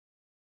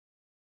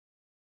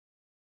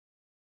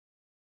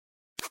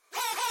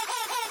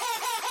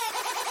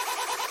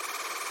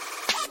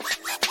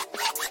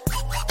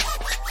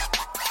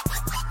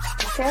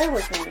share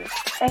with me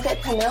and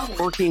get to know me.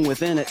 Working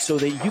within it so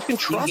that you can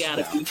trust You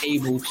got to be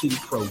able to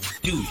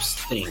produce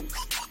things.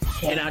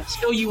 And I'll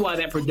tell you why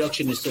that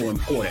production is so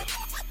important.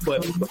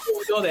 But before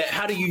we go there,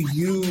 how do you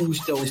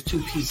use those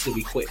two pieces of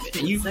equipment?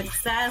 And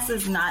success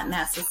is not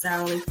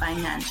necessarily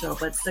financial,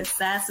 but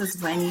success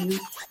is when you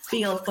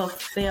feel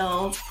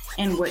fulfilled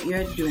in what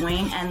you're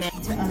doing. And then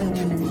to other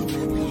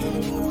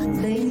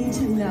women, they need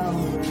to know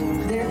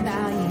their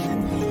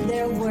value,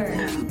 their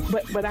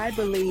worth. But I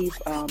believe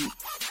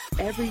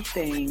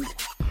everything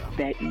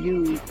that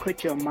you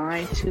put your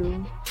mind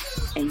to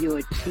and you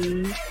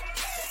achieve,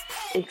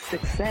 it's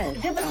success.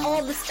 Give us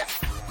all the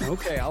stuff.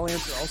 Okay, I'll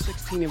answer all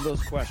 16 of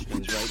those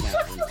questions right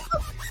now.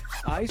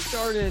 I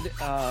started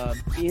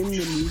in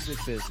the music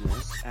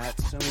business at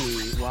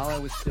Sony while I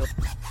was still...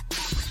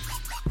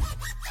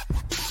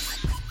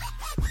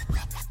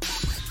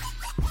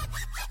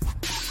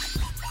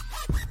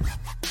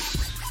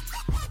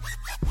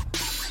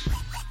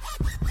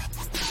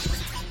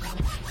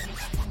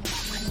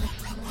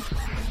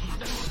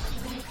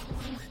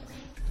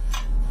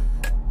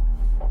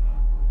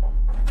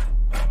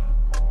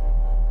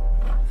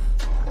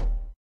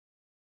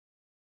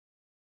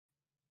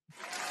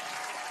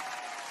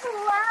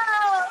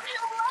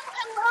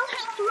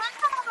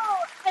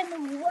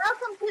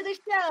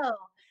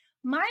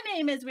 My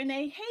name is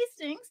Renee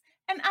Hastings,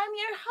 and I'm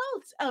your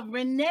host of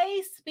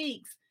Renee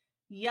Speaks.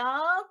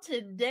 Y'all,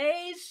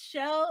 today's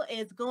show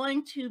is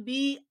going to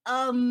be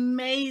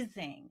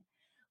amazing.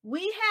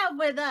 We have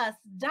with us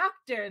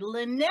Dr.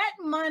 Linette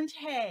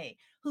Montae,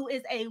 who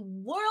is a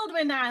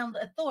world-renowned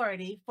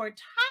authority for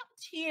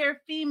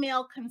top-tier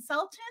female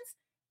consultants,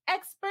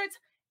 experts,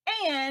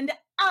 and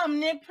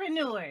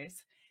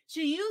omnipreneurs.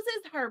 She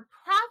uses her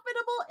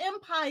Profitable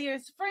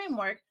Empires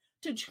framework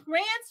to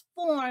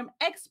transform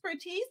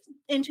expertise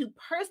into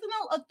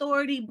personal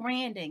authority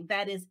branding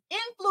that is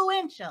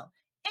influential,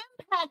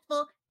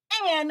 impactful,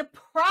 and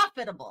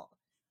profitable.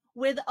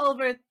 With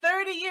over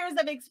 30 years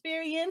of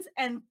experience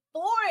and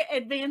 4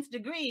 advanced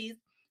degrees,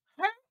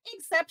 her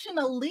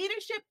exceptional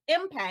leadership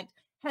impact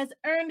has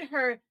earned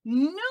her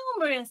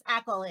numerous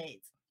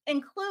accolades,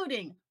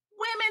 including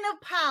Women of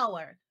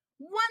Power,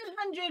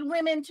 100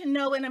 Women to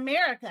Know in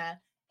America,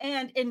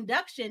 and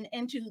induction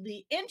into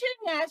the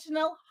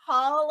International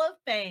Hall of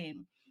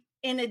Fame.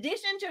 In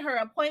addition to her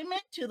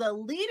appointment to the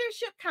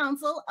Leadership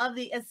Council of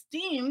the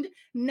esteemed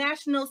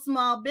National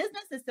Small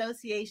Business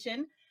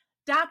Association,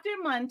 Dr.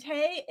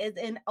 Montae is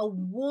an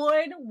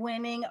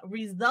award-winning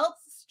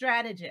results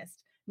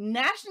strategist,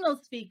 national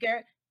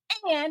speaker,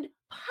 and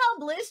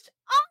published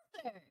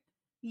author.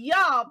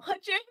 Y'all,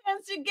 put your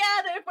hands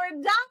together for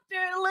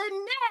Dr.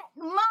 Linette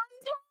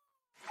Montae.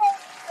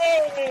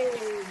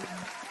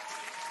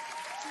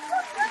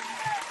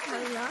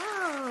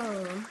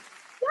 hello.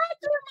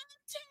 Dr.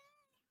 Montae,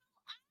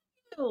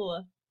 how are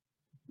you?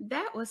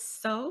 That was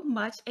so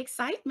much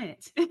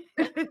excitement.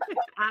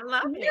 I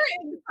love it.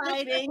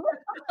 Very exciting.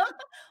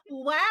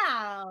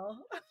 Wow.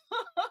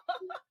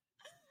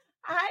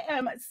 I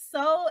am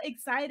so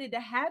excited to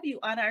have you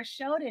on our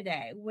show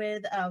today.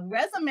 With a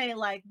resume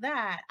like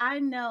that, I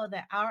know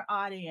that our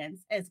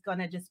audience is going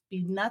to just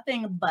be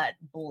nothing but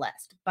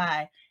blessed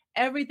by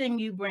everything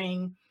you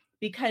bring,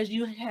 because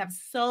you have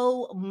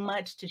so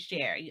much to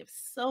share. You have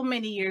so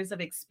many years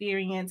of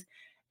experience,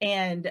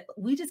 and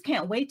we just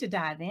can't wait to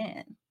dive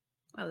in.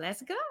 Well,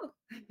 let's go.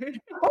 Let's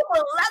go.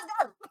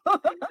 So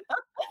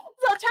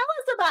tell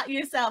us about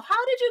yourself.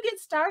 How did you get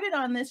started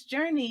on this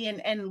journey,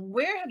 and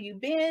where have you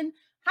been?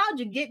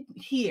 How'd you get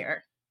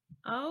here?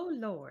 Oh,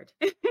 Lord.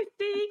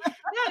 See,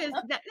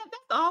 that's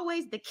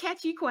always the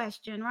catchy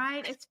question,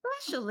 right?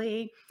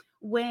 Especially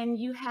when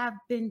you have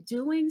been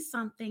doing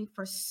something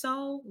for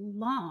so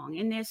long,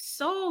 and there's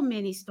so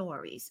many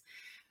stories.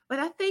 But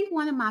I think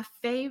one of my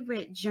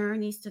favorite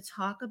journeys to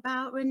talk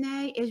about,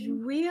 Renee, is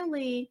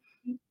really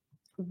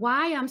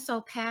why I'm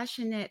so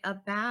passionate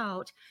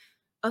about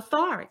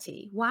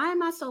authority. Why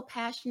am I so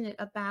passionate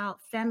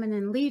about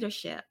feminine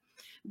leadership?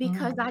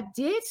 Because I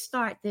did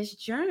start this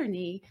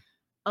journey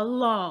a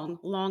long,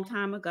 long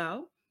time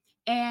ago.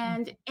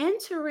 And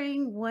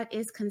entering what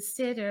is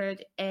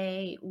considered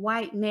a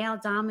white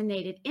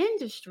male-dominated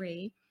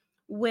industry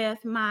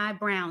with my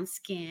brown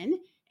skin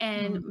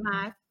and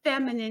my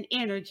feminine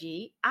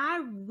energy,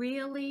 I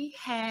really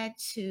had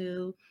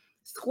to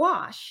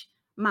squash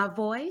my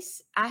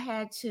voice. I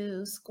had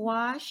to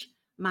squash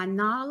my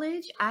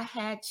knowledge. I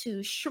had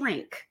to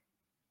shrink.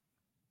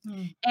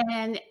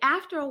 And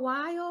after a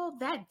while,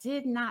 that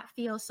did not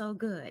feel so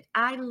good.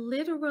 I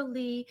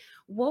literally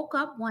woke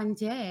up one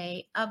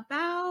day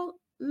about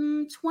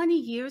 20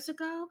 years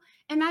ago,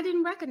 and I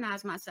didn't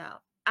recognize myself.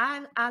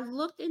 I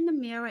looked in the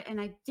mirror and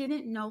I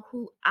didn't know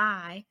who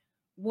I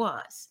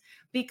was,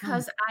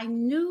 because I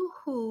knew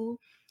who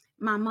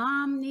my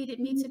mom needed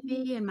me to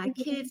be, and my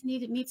kids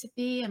needed me to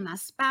be, and my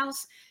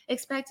spouse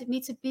expected me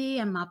to be,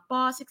 and my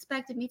boss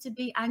expected me to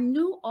be. I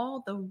knew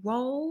all the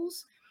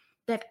roles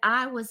that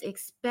I was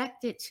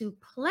expected to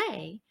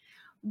play,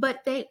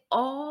 but they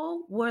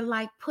all were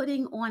like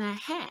putting on a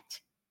hat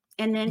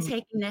and then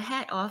taking the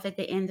hat off at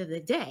the end of the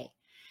day.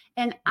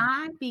 And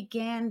I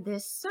began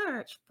this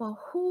search for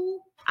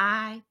who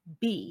I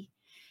be.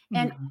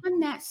 And Mhm. on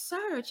that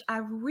search, I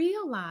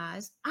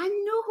realized I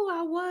knew who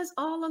I was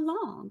all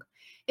along.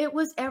 It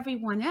was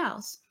everyone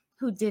else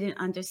who didn't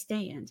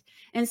understand.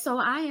 And so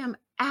I am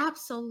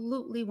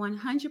absolutely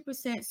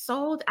 100%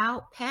 sold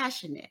out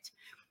passionate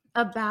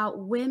about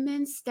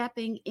women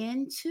stepping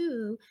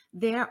into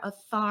their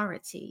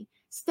authority,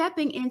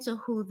 stepping into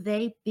who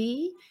they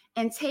be,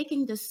 and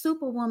taking the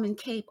superwoman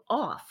cape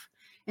off.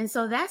 And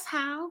so that's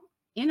how,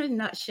 in a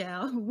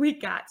nutshell, we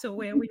got to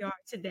where we are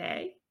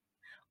today.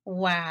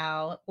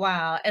 Wow.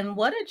 Wow. And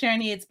what a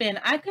journey it's been.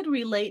 I could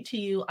relate to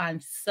you on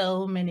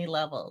so many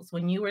levels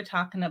when you were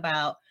talking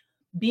about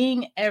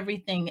being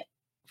everything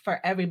for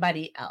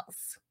everybody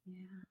else,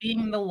 Yeah.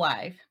 being the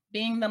wife,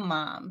 being the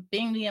mom,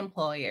 being the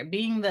employer,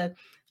 being the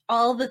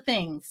all the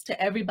things to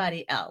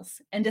everybody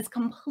else, and just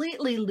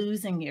completely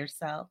losing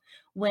yourself.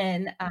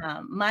 When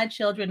my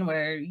children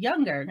were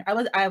younger,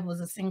 I was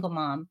a single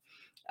mom.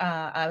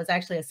 I was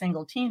actually a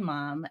single teen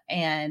mom,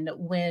 and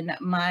when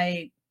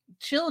my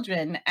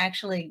children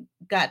actually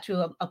got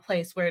to a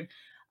place where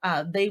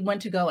they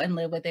went to go and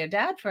live with their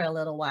dad for a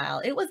little while,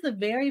 it was the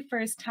very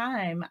first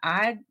time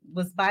I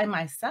was by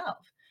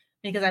myself,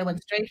 because I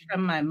went straight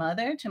from my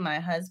mother to my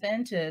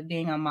husband to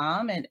being a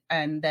mom,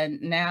 and then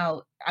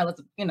now I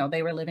was,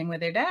 they were living with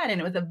their dad, and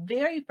it was the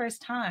very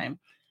first time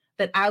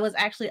that I was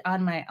actually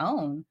on my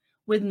own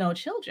with no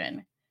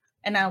children.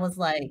 And I was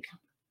like,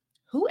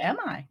 who am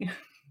I?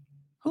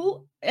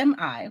 Who am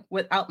I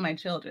without my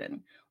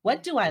children?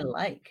 What do I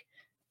like?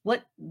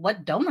 What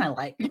don't I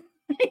like?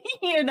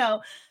 You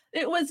know,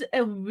 it was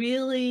a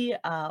really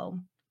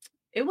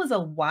it was a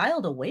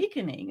wild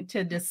awakening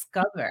to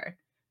discover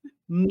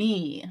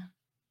me,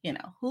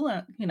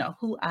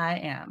 who I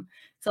am.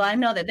 So I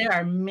know that there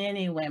are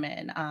many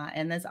women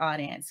in this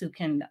audience who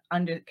can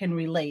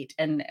relate,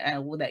 and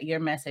that your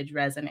message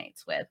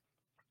resonates with,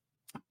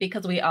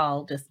 because we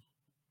all just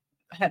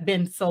have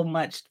been so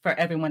much for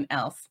everyone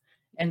else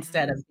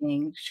instead of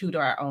being true to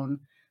our own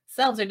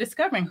selves, or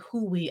discovering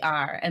who we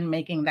are and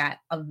making that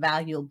a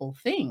valuable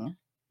thing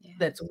Yeah.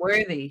 that's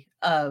worthy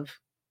of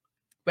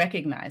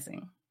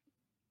recognizing.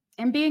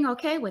 And being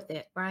okay with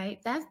it,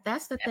 right?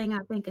 That's the thing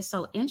I think is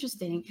so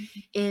interesting,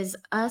 is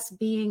us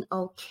being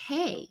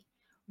okay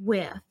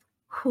with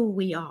who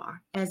we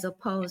are as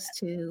opposed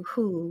to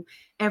who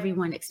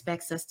everyone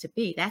expects us to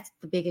be. That's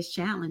the biggest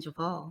challenge of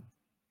all.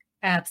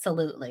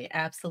 Absolutely,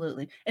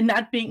 absolutely. And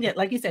not being, yeah,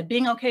 like you said,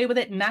 being okay with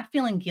it, not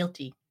feeling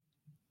guilty.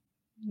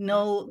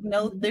 No,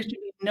 there should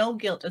be no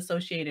guilt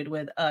associated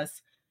with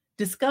us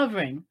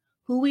discovering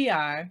who we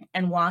are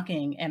and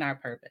walking in our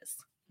purpose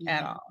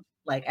at Yeah. all,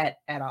 like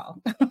at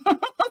all.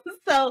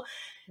 So,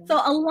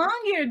 so along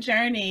your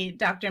journey,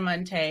 Dr.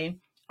 Montae,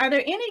 are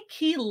there any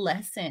key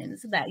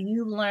lessons that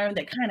you learned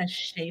that kind of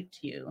shaped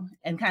you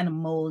and kind of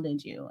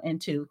molded you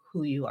into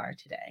who you are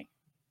today?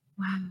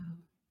 Wow.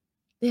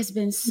 There's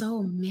been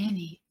so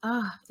many.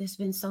 There's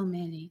been so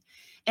many.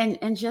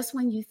 And just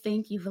when you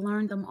think you've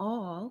learned them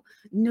all,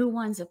 new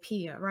ones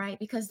appear, right?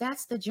 Because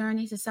that's the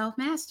journey to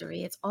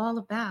self-mastery. It's all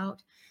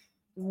about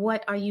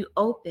what are you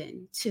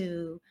open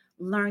to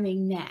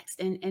learning next.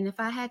 And if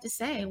I had to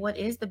say what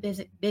is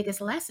the biggest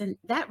lesson,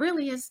 that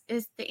really is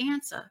the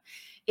answer.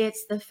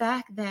 It's the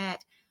fact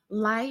that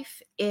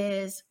life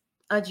is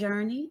a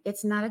journey,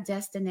 it's not a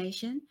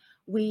destination.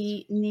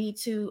 We need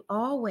to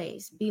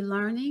always be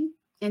learning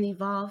and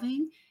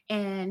evolving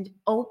and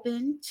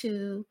open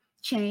to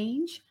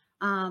change,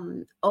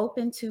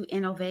 open to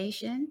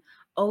innovation,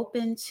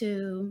 open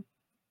to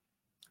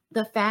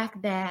the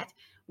fact that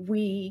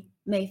we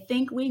may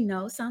think we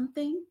know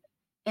something,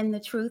 and the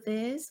truth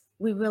is,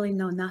 we really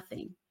know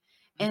nothing.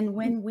 And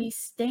when we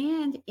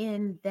stand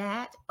in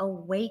that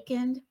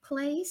awakened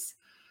place,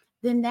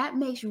 then that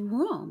makes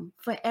room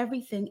for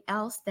everything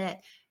else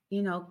that,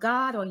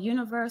 God or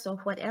universe or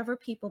whatever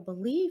people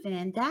believe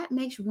in, that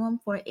makes room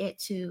for it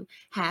to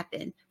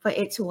happen, for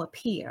it to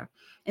appear.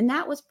 And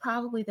that was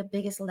probably the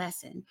biggest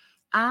lesson.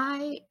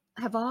 I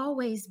have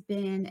always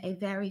been a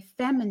very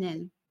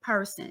feminine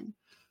person,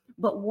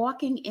 but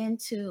walking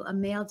into a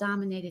male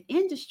dominated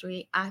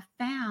industry, I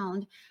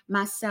found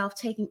myself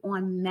taking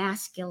on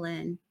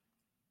masculine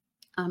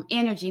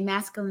energy,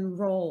 masculine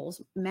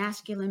roles,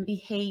 masculine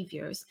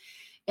behaviors.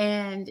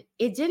 And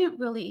it didn't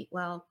really,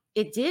 well,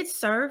 it did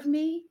serve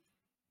me.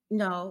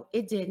 No,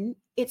 it didn't.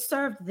 It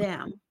served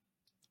them.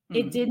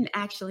 It didn't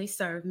actually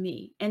serve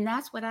me. And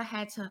that's what I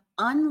had to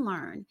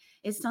unlearn,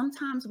 is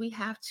sometimes we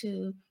have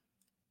to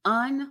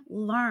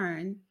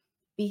unlearn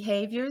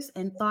behaviors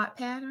and thought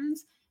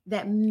patterns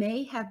that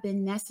may have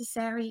been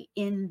necessary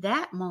in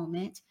that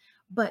moment,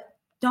 but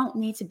don't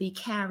need to be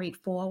carried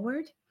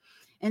forward.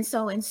 And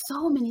so in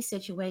so many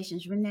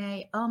situations,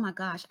 Renee, oh my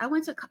gosh, I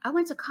went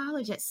to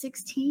college at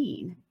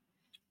 16,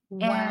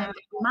 Wow. and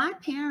my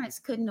parents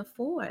couldn't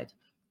afford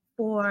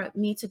for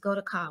me to go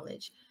to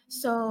college.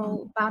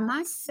 So by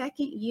my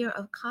second year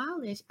of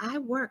college, I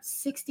worked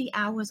 60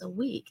 hours a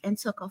week and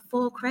took a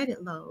full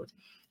credit load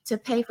to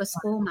pay for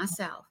school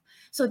myself.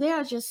 So there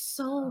are just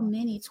so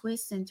many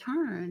twists and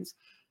turns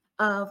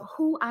of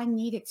who I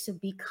needed to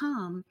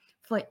become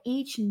for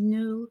each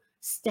new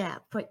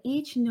step, for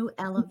each new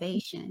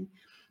elevation.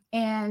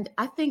 And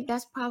I think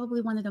that's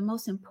probably one of the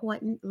most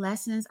important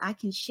lessons I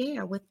can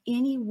share with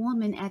any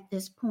woman at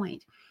this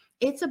point.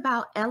 It's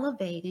about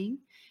elevating.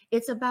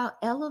 It's about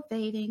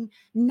elevating,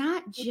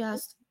 not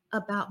just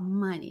about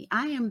money.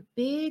 I am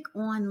big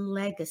on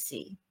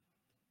legacy,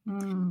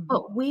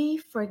 but we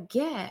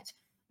forget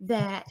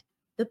that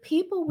the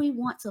people we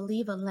want to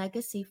leave a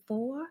legacy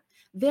for,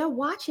 they're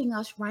watching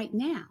us right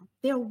now.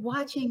 They're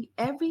watching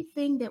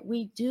everything that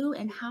we do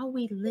and how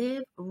we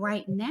live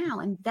right now.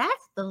 And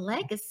that's the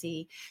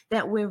legacy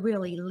that we're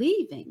really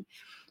leaving.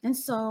 And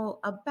so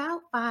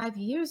about 5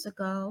 years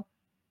ago,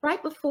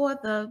 right before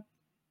the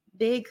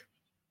big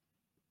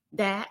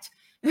that,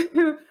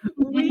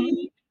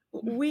 we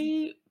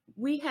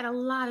we had a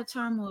lot of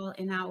turmoil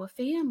in our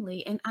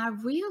family. And I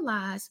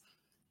realized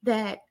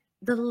that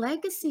the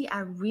legacy I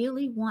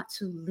really want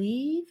to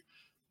leave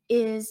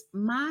is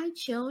my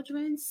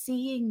children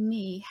seeing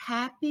me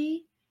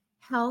happy,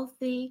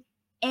 healthy,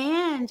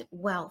 and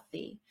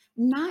wealthy,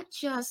 not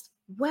just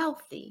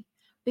wealthy.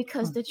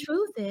 Because the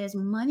truth is,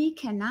 money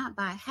cannot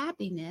buy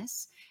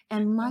happiness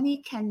and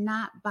money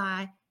cannot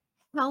buy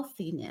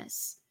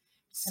healthiness.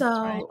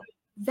 So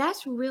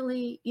that's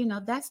really,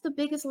 that's the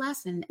biggest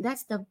lesson.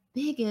 That's the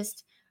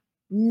biggest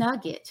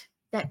nugget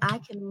that I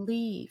can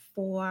leave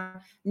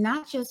for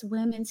not just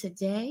women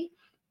today,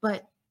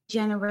 but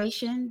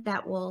generation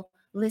that will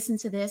listen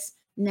to this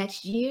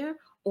next year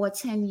or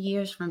 10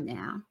 years from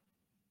now.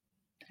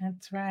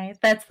 That's right.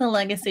 That's the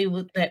legacy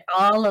that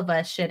all of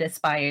us should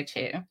aspire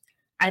to.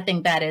 I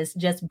think that is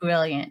just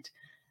brilliant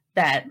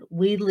that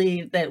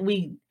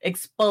we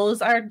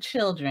expose our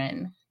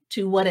children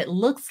to what it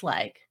looks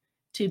like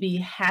to be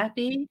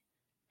happy,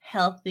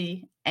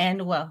 healthy,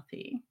 and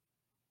wealthy.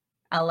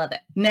 I love it.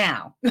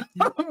 Now,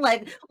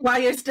 like while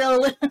you're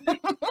still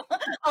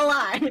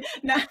alive,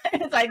 now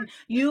it's like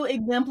you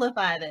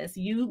exemplify this,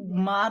 you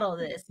model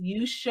this,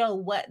 you show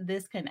what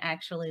this can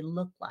actually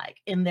look like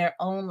in their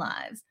own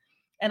lives.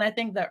 And I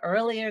think the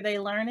earlier they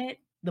learn it,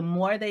 the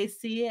more they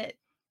see it,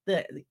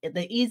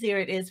 the easier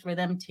it is for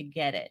them to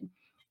get it.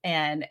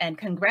 And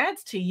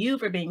congrats to you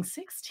for being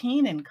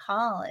 16 in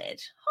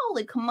college.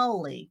 Holy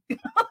camoly.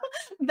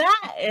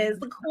 That is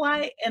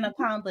quite an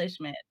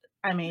accomplishment.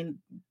 I mean,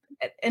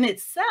 in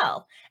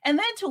itself. And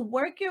then to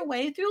work your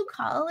way through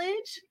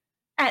college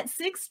at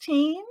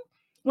 16,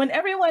 when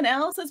everyone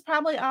else is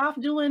probably off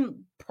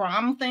doing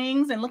prom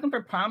things and looking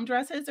for prom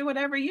dresses or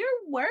whatever, you're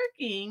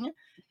working,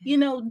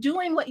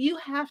 doing what you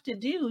have to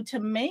do to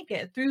make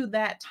it through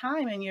that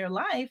time in your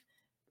life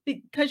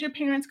because your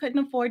parents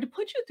couldn't afford to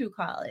put you through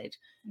college.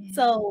 Yeah.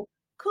 So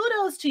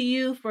kudos to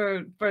you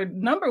for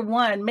number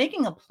one,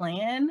 making a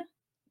plan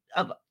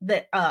of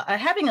that,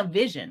 having a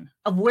vision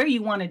of where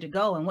you wanted to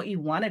go and what you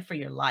wanted for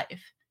your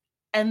life,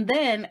 and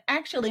then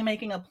actually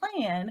making a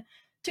plan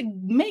to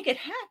make it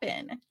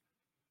happen,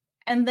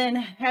 and then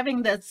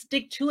having the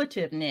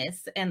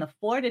stick-to-itiveness and the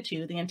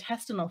fortitude, the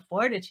intestinal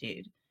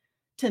fortitude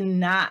to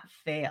not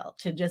fail,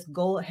 to just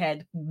go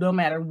ahead no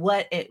matter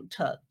what it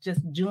took, just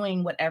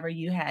doing whatever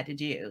you had to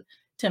do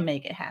to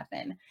make it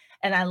happen.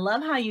 And I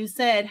love how you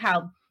said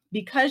how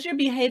because your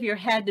behavior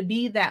had to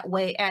be that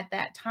way at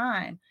that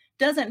time,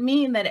 doesn't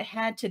mean that it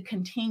had to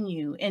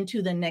continue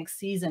into the next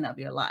season of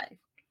your life.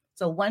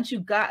 So once you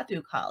got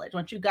through college,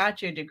 once you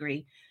got your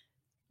degree,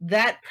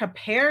 that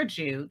prepared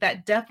you,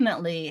 that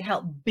definitely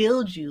helped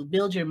build you,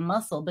 build your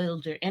muscle,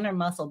 build your inner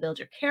muscle, build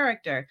your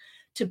character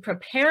to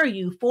prepare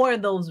you for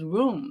those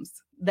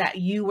rooms that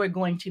you were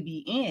going to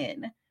be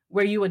in,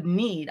 where you would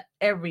need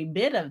every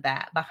bit of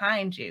that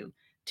behind you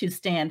to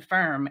stand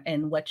firm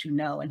in what you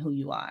know and who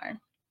you are.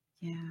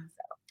 Yeah.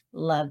 So,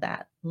 love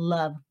that.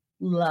 Love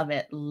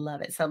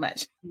it so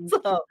much.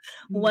 So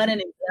what an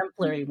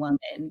exemplary woman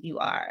you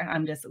are.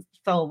 I'm just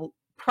so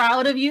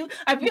proud of you.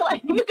 I feel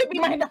like you could be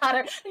my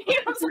daughter.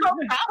 I'm so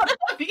proud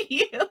of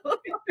you.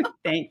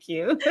 Thank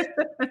you.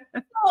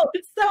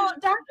 So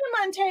Dr.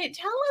 Montae,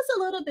 tell us a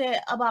little bit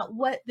about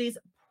what these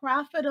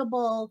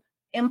profitable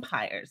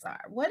empires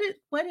are. What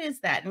is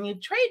that? And you've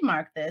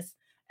trademarked this.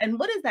 And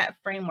what is that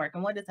framework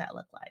and what does that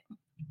look like?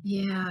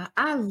 Yeah,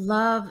 I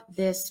love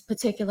this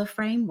particular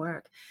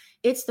framework.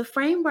 It's the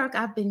framework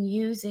I've been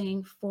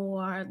using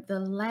for the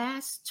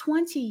last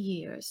 20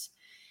 years.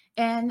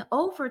 And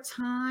over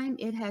time,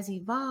 it has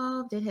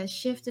evolved, it has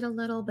shifted a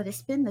little, but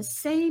it's been the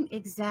same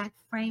exact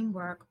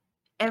framework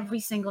every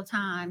single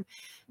time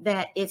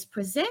that it's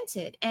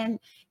presented. And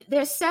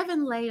there's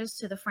 7 layers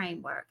to the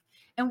framework.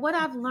 And what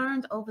I've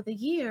learned over the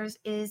years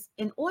is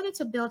in order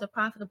to build a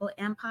profitable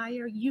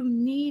empire, you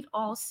need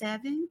all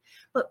 7,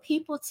 but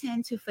people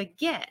tend to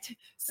forget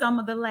some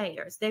of the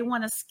layers. They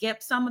want to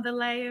skip some of the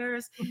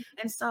layers.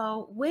 And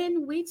so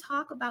when we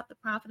talk about the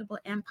profitable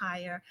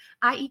empire,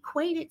 I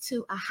equate it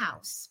to a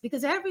house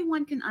because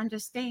everyone can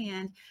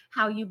understand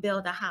how you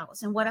build a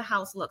house and what a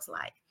house looks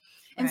like.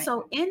 And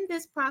so in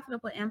this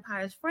profitable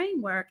empires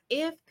framework,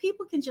 if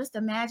people can just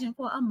imagine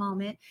for a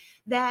moment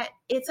that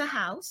it's a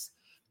house,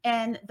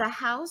 And the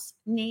house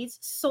needs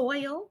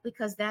soil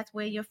because that's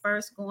where you're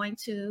first going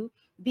to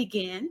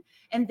begin.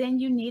 And then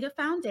you need a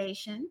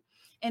foundation.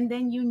 And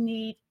then you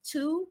need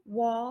 2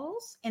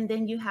 walls. And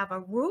then you have a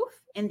roof.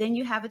 And then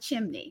you have a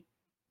chimney.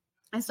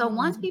 And so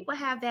once people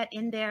have that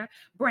in their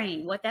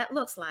brain, what that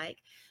looks like,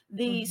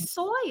 the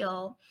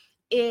soil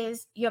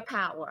is your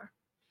power.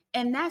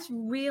 And that's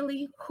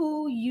really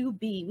who you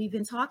be. We've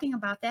been talking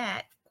about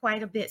that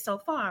quite a bit so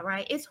far,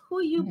 right? It's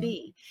who you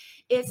be.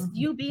 It's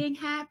you being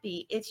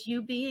happy. It's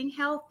you being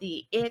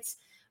healthy. It's,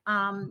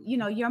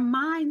 your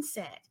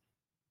mindset.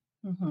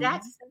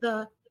 That's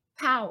the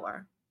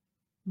power.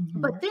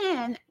 But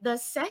then the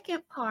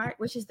second part,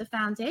 which is the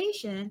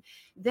foundation,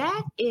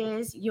 that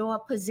is your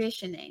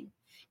positioning.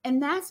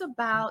 And that's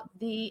about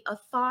the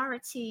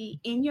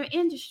authority in your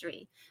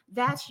industry.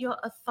 That's your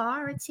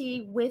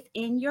authority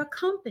within your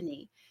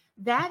company.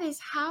 That is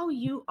how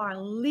you are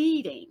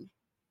leading,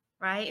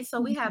 right? And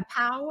so we have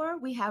power,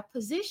 we have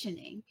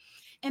positioning.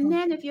 And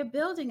then if you're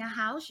building a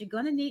house, you're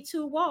going to need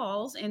 2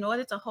 walls in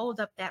order to hold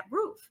up that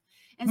roof.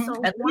 And so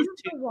one of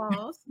the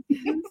walls,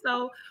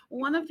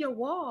 one of your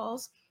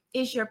walls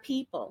is your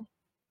people.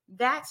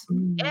 That's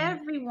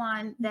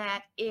everyone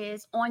that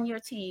is on your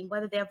team,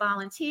 whether they're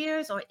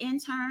volunteers or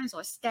interns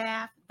or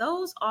staff,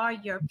 those are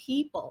your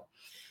people.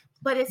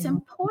 But it's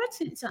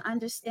important to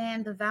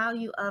understand the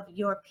value of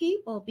your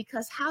people,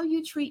 because how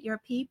you treat your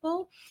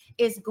people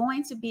is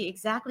going to be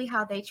exactly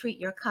how they treat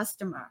your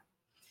customer.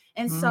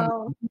 And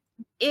so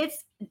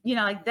it's,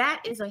 like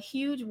that is a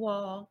huge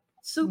wall,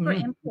 super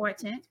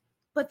important.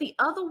 But the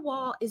other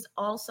wall is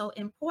also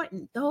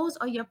important. Those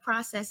are your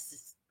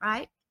processes,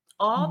 right?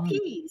 All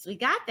P's. We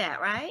got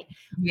that, right?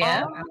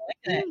 Yeah. All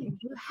P's.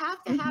 You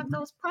have to have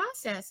those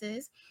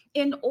processes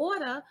in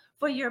order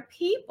for your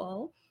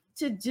people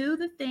to do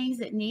the things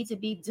that need to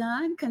be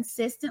done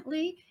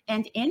consistently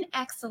and in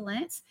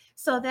excellence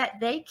so that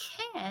they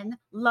can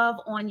love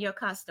on your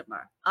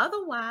customer.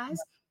 Otherwise,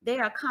 they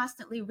are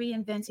constantly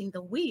reinventing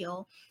the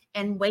wheel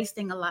and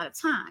wasting a lot of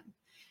time.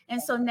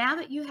 And so now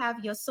that you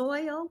have your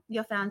soil,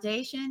 your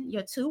foundation,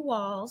 your 2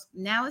 walls,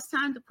 now it's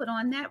time to put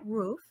on that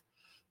roof.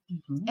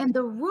 And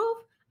the roof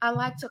I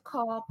like to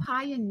call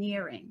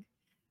pioneering,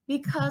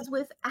 because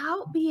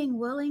without being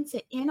willing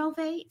to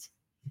innovate,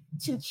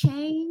 to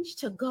change,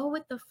 to go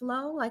with the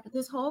flow, like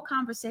this whole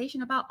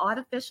conversation about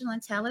artificial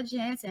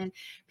intelligence and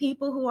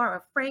people who are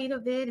afraid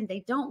of it and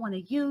they don't want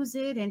to use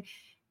it. And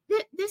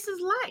this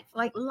is life,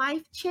 like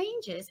life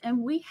changes. And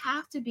we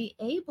have to be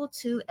able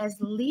to, as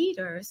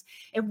leaders,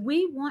 if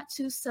we want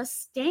to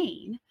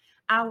sustain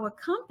our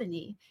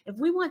company, if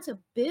we want to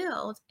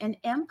build an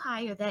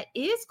empire that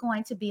is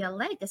going to be a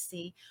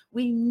legacy,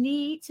 we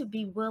need to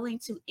be willing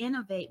to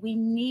innovate. We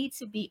need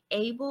to be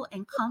able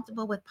and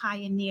comfortable with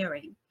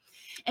pioneering.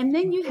 And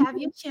then you have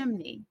your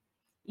chimney.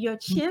 Your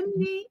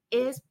chimney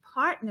is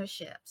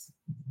partnerships.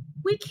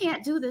 We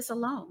can't do this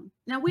alone.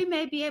 Now, we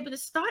may be able to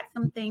start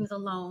some things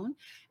alone.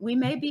 We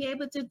may be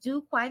able to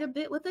do quite a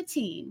bit with a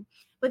team.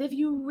 But if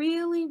you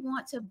really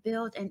want to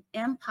build an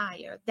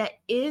empire that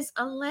is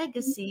a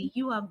legacy,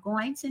 you are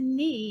going to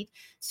need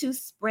to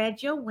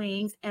spread your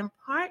wings and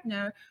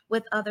partner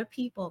with other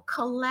people,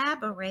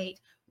 collaborate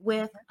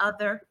with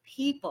other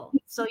people.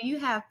 So you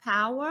have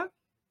power,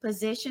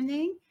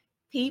 positioning,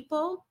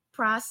 people,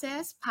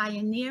 process,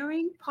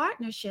 pioneering,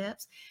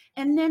 partnerships.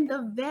 And then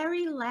the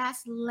very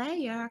last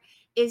layer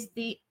is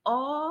the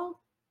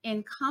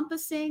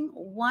all-encompassing,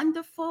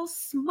 wonderful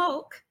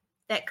smoke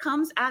that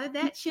comes out of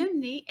that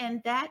chimney,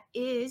 and that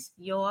is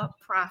your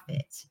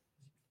profit.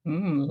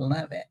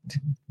 Love it.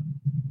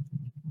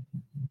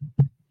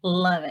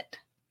 Love it.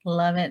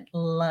 Love it.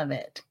 Love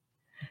it.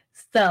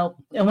 So,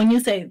 and when you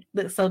say,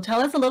 so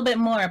tell us a little bit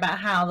more about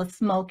how the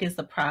smoke is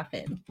the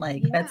profit.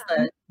 Like that's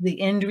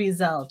the end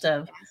result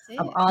of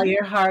all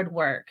your hard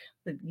work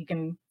that you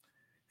can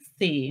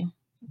see.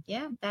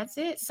 Yeah, that's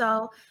it.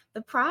 So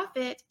the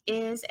profit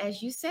is,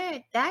 as you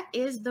said, that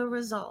is the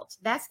result.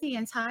 That's the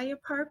entire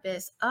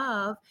purpose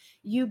of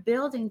you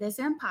building this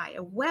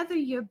empire. Whether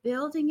you're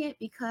building it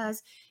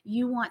because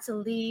you want to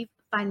leave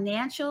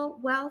financial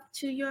wealth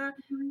to your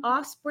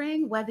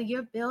offspring, whether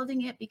you're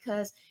building it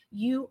because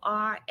you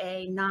are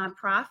a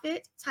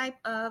nonprofit type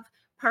of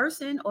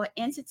person or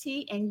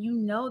entity and you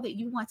know that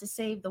you want to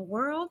save the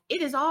world,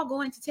 it is all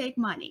going to take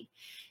money.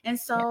 And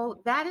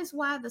so that is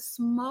why the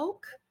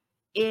smoke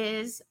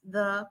is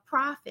the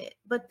profit.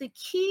 But the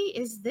key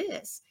is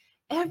this: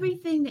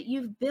 everything that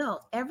you've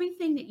built,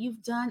 everything that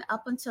you've done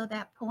up until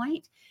that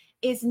point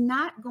is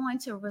not going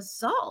to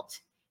result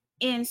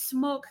in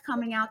smoke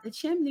coming out the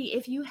chimney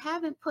if you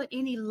haven't put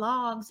any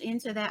logs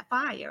into that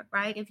fire,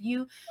 right? If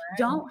you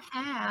don't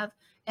have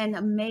an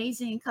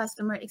amazing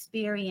customer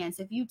experience,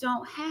 if you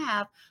don't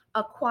have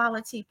a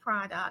quality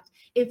product,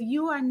 if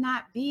you are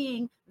not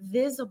being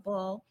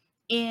visible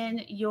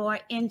in your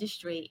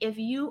industry, if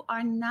you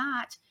are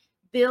not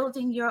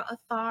building your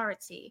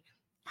authority.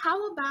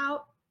 How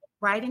about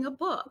writing a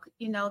book?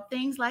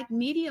 Things like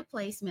media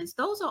placements.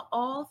 Those are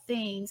all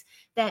things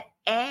that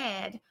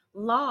add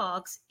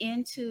logs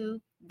into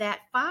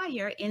that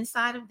fire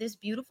inside of this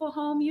beautiful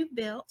home you've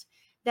built.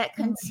 that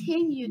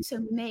continue to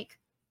make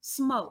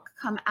smoke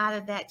come out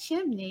of that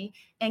chimney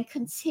and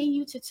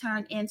continue to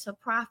turn into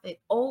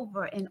profit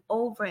over and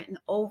over and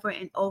over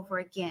and over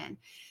again.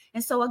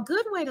 And so a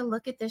good way to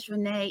look at this,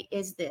 Renee,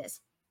 is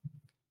this.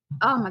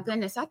 Oh my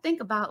goodness, I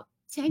think about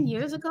 10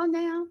 years ago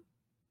now.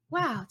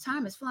 Wow,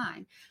 time is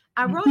flying.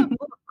 I wrote a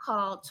book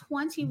called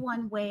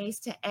 21 Ways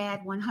to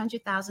Add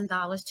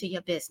 $100,000 to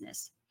Your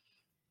Business.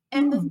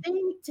 And the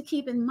thing to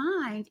keep in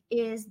mind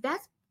is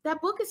that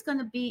book is going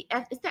to be,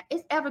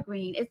 it's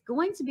evergreen. It's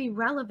going to be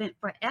relevant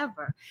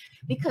forever,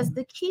 because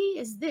the key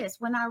is this.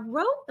 When I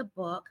wrote the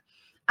book,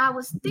 I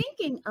was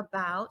thinking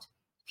about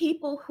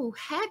people who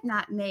had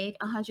not made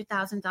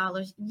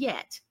 $100,000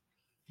 yet.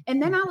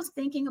 And then I was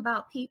thinking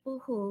about people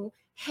who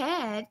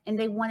had, and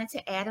they wanted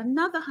to add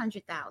another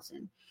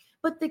 100,000.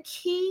 But the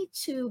key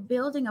to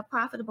building a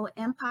profitable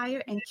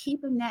empire and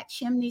keeping that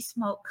chimney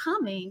smoke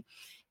coming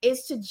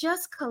is to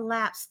just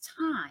collapse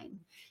time.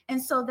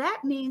 And so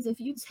that means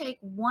if you take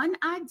one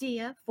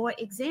idea, for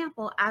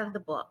example, out of the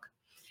book,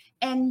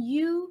 and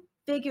you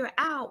figure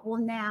out,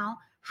 well, now,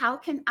 how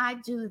can I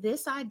do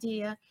this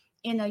idea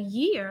in a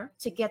year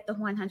to get the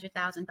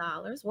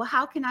 $100,000? Well,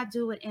 how can I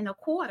do it in a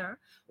quarter?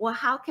 Well,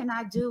 how can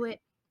I do it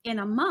in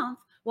a month?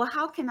 Well,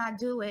 how can I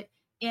do it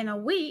in a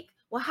week?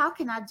 Well, how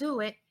can I do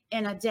it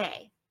in a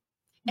day?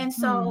 And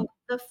so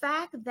the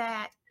fact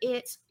that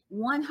it's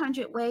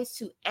 100 ways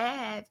to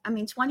add,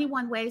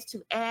 21 ways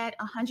to add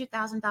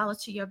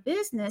 $100,000 to your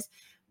business,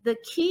 the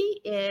key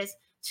is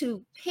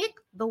to pick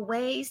the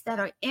ways that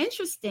are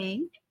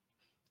interesting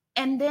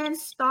and then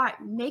start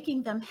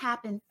making them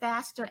happen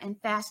faster and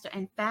faster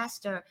and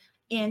faster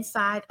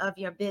inside of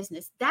your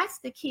business. That's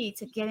the key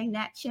to getting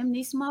that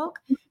chimney smoke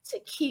to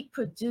keep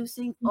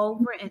producing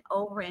over and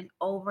over and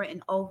over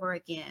and over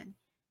again.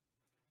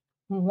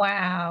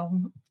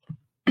 Wow.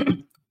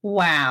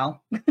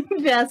 Wow.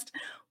 Just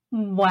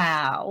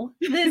wow.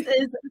 This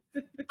is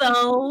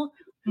so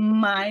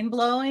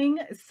mind-blowing.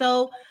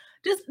 So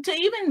just to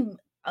even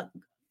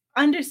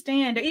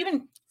understand, or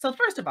even, so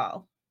first of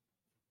all,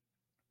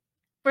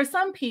 for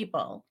some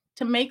people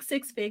to make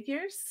six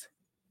figures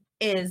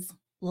is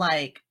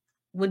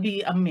would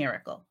be a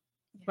miracle,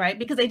 right?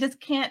 Because they just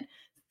can't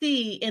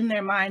see in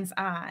their mind's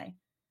eye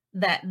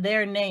that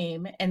their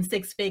name and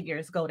six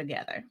figures go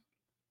together.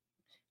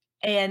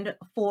 And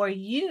for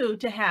you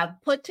to have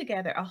put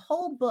together a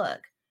whole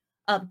book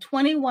of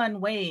 21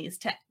 ways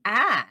to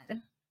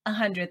add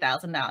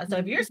 $100,000. So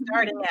if you're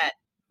starting at,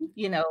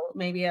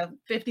 maybe a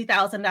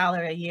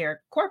 $50,000 a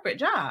year corporate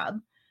job,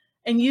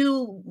 and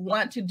you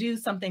want to do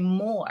something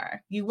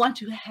more, you want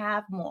to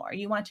have more,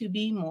 you want to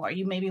be more,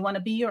 you maybe want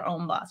to be your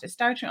own boss or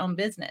start your own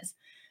business,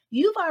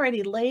 you've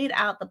already laid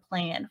out the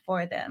plan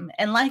for them.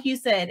 And like you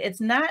said,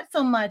 it's not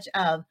so much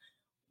of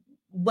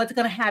what's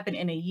going to happen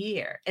in a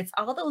year. It's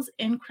all those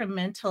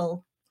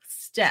incremental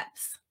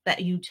steps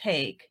that you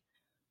take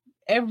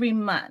every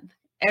month,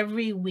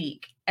 every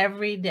week,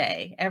 every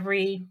day,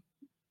 every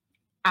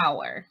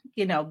hour,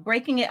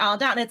 breaking it all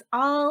down. It's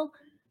all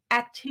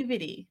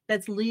activity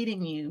that's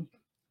leading you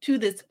to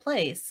this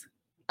place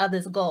of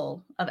this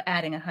goal of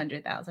adding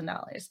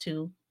 $100,000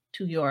 to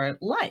your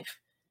life.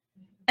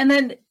 And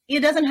then it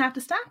doesn't have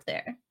to stop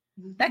there.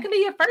 That could be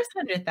your first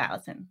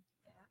 100,000.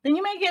 Then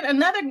you may get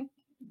another,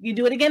 you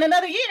do it again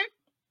another year,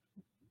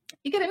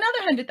 you get another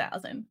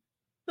 100,000.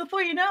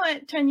 Before you know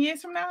it, 10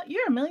 years from now,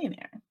 you're a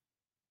millionaire,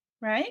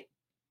 right?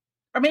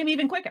 Or maybe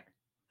even quicker.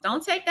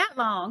 Don't take that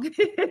long.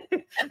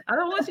 I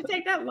don't want you to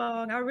take that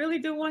long. I really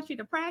do want you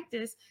to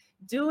practice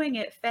doing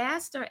it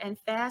faster and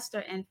faster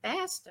and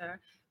faster,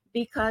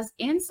 because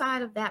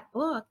inside of that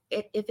book,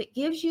 if it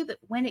gives you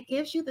when it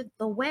gives you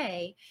the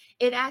way,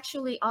 it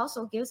actually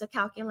also gives a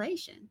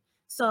calculation.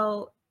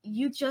 So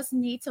you just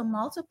need to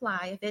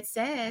multiply. If it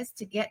says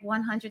to get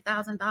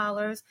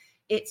 $100,000,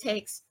 it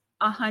takes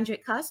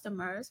 100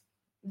 customers,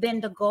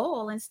 then the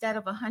goal, instead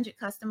of 100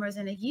 customers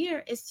in a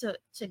year, is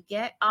to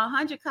get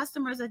 100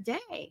 customers a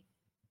day.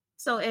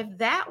 So if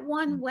that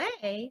one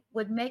way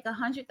would make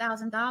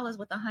 $100,000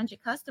 with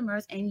 100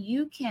 customers, and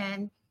you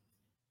can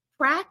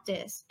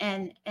practice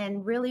and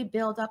really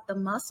build up the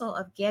muscle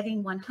of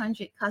getting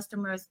 100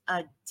 customers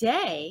a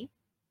day,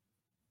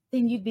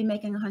 then you'd be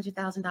making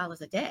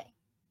 $100,000 a day.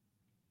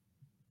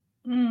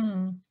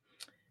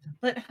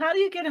 But how do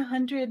you get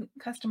 100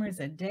 customers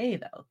a day,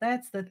 though?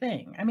 That's the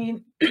thing. I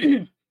mean,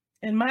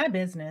 in my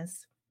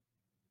business,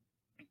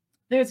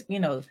 there's,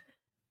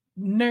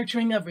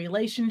 nurturing of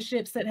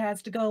relationships that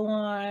has to go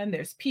on.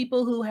 There's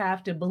people who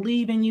have to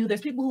believe in you.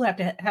 There's people who have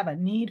to have a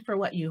need for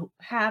what you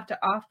have to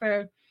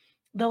offer,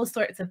 those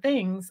sorts of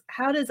things.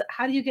 How do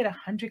you get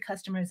 100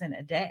 customers in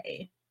a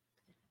day?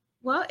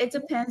 Well, it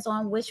depends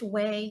on which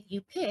way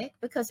you pick,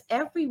 because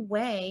every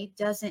way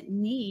doesn't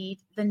need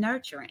the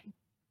nurturing,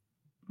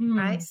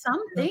 right?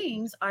 Some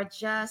things are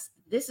just,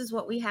 this is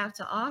what we have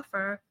to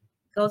offer.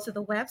 Go to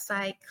the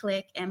website,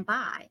 click and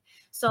buy.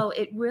 So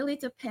it really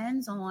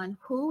depends on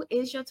who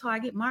is your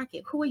target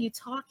market. Who are you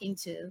talking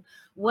to?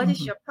 What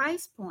is your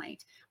price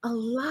point? A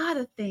lot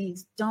of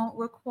things don't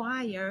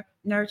require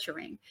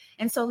nurturing.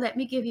 And so let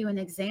me give you an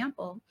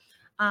example.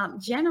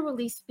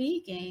 Generally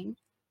speaking,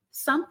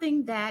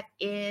 something that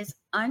is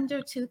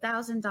under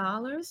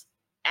 $2,000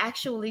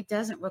 actually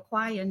doesn't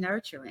require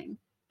nurturing.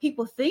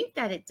 People think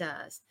that it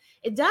does.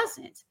 It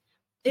doesn't.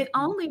 It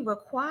only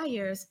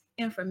requires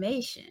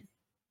information.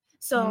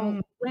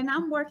 So when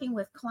I'm working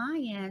with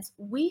clients,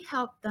 we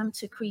help them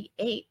to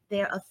create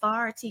their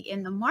authority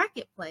in the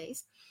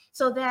marketplace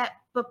so that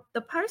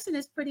the person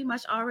is pretty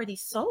much already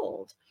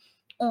sold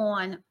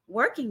on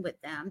working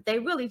with them. They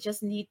really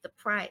just need the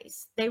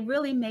price. They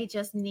really may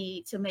just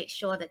need to make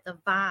sure that the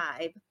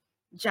vibe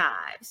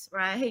jives,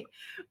 right?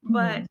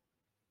 But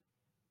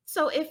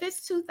so if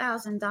it's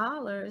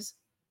 $2,000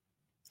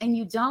 and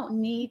you don't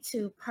need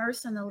to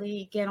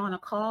personally get on a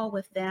call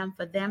with them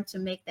for them to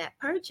make that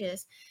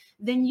purchase,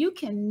 then you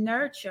can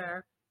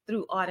nurture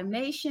through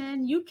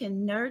automation. You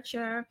can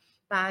nurture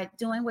by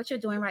doing what you're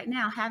doing right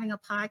now, having a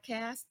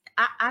podcast.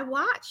 I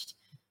watched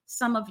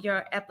some of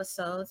your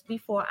episodes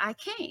before I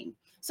came.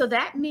 So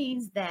that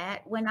means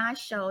that when I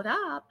showed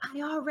up,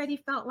 I already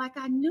felt like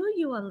I knew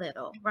you a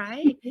little,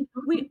 right?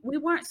 we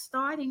weren't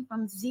starting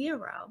from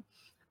zero.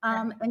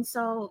 And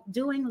so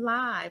doing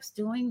lives,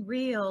 doing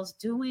reels,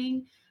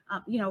 doing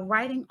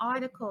writing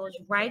articles,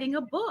 writing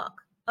a book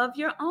of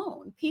your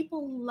own.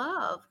 People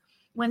love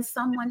when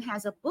someone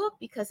has a book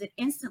because it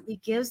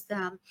instantly gives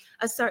them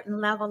a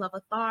certain level of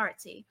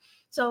authority.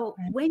 So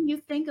when you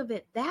think of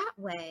it that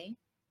way,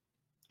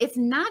 it's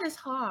not as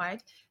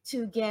hard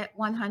to get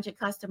 100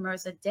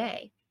 customers a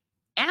day.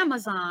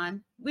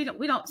 Amazon, we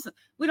don't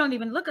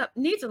even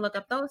need to look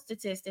up those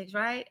statistics,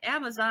 right?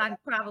 Amazon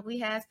probably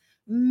has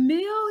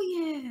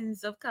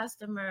millions of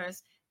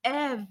customers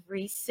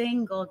every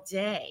single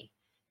day.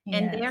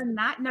 And they're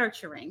not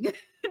nurturing. They're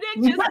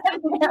just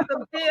sending you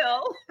the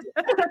bill.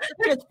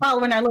 Just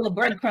following our little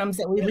breadcrumbs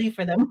that we leave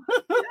for them.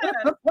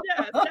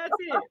 Yes,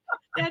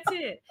 that's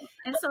it.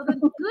 And so the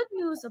good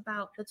news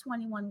about the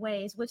 21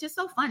 ways, which is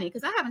so funny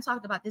because I haven't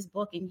talked about this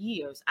book in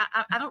years.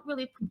 I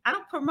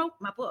don't promote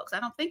my books. I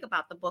don't think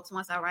about the books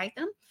once I write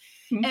them.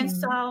 And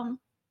so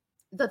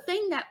the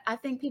thing that I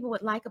think people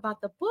would like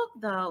about the book,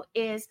 though,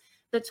 is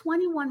the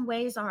 21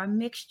 ways are a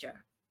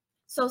mixture.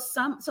 So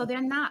they're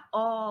not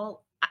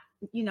all,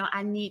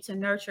 I need to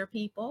nurture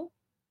people.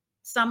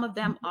 Some of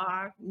them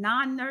are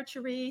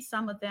non-nurturing.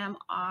 Some of them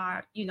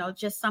are,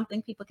 just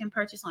something people can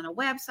purchase on a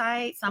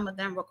website. Some of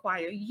them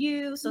require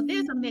you. So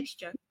there's a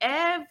mixture.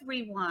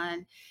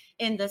 Everyone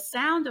in the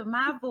sound of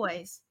my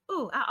voice.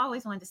 Ooh, I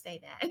always wanted to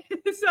say that.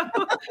 So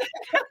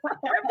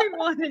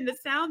everyone in the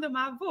sound of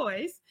my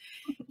voice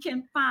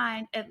can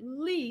find at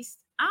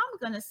least, I'm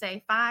going to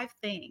say 5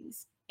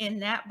 things in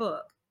that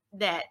book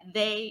that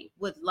they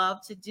would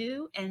love to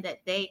do and that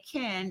they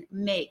can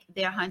make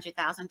their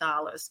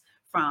 $100,000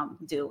 from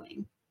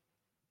doing.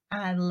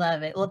 I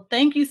love it. Well,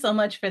 thank you so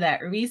much for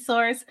that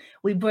resource.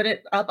 We put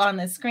it up on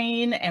the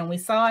screen and we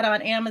saw it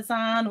on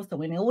Amazon. So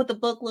we know what the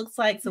book looks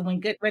like. So when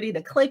we get ready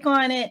to click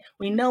on it,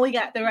 we know we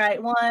got the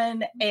right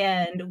one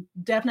and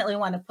definitely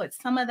want to put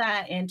some of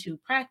that into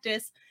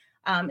practice,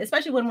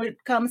 especially when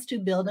it comes to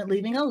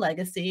leaving a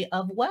legacy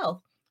of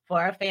wealth for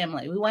our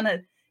family.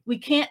 We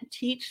can't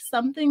teach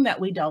something that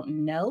we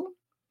don't know.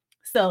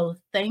 So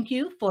thank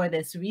you for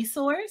this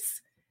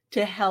resource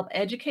to help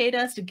educate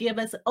us,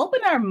 to open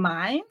our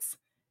minds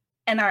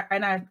and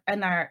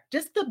our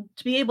just to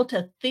be able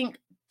to think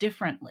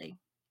differently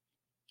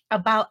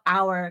about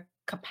our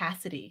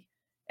capacity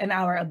and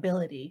our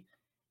ability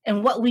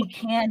and what we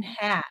can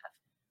have,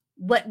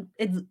 what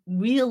is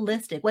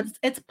realistic,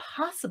 it's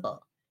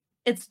possible.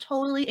 It's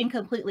totally and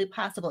completely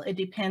possible. It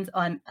depends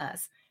on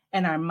us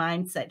and our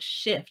mindset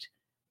shift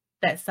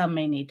that some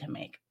may need to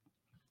make.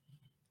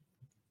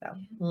 So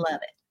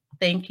love it.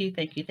 Thank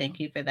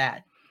you for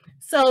that.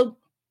 So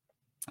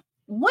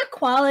what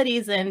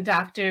qualities in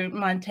Dr.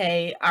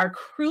 Montae are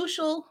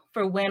crucial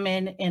for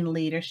women in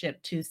leadership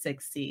to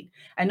succeed?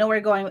 I know we're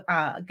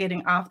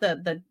getting off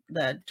the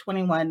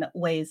 21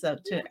 ways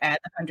to add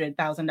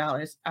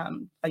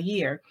 $100,000 a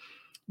year,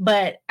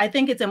 but I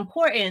think it's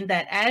important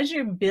that as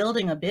you're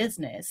building a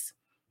business,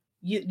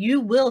 you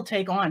will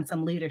take on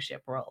some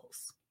leadership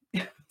roles.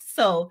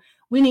 So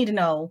we need to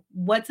know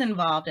what's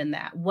involved in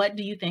that. What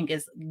do you think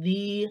is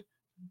the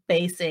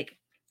basic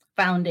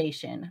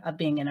foundation of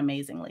being an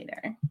amazing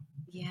leader?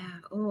 Yeah.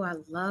 Oh, I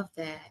love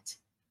that.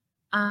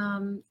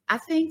 I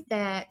think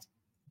that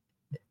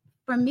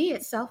for me,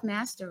 it's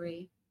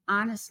self-mastery,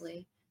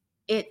 honestly.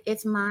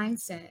 It's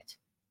mindset.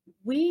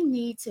 We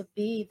need to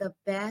be the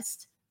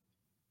best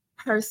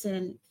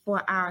person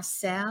for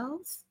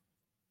ourselves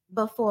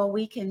before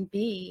we can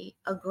be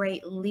a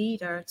great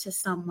leader to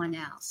someone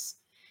else.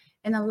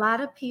 And a lot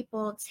of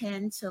people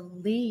tend to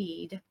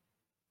lead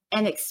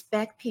and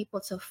expect people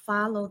to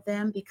follow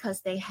them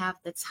because they have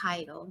the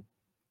title.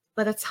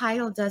 But a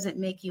title doesn't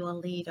make you a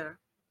leader.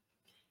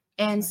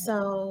 And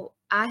so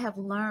I have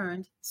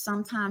learned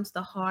sometimes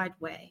the hard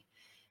way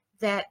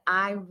that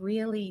I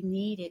really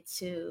needed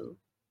to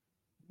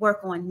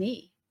work on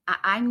me.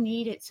 I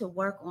needed to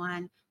work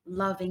on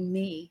loving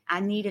me.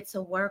 I needed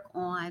to work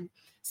on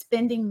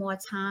spending more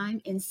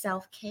time in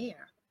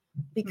self-care.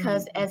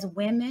 because as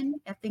women,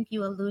 I think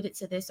you alluded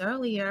to this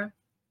earlier,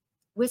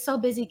 we're so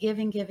busy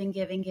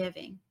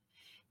giving.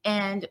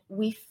 And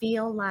we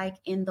feel like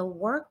in the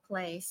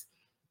workplace,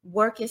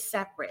 work is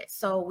separate.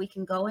 So we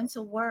can go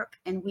into work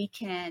and we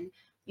can,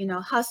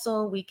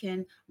 hustle, we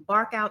can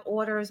bark out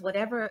orders,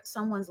 whatever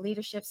someone's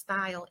leadership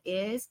style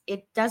is.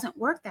 It doesn't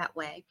work that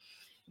way.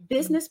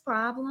 Business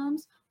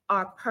problems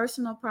are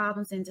personal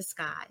problems in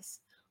disguise.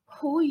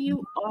 Who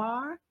you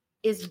are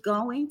is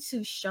going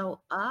to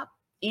show up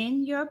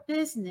in your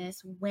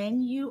business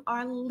when you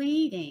are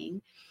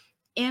leading,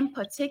 in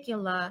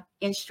particular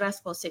in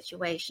stressful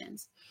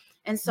situations.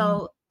 And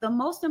so the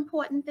most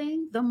important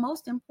thing, the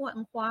most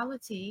important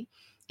quality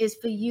is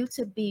for you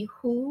to be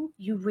who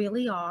you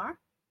really are,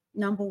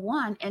 number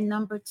one, and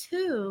number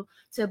two,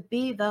 to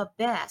be the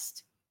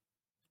best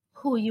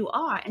who you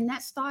are. And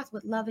that starts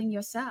with loving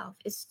yourself.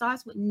 It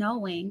starts with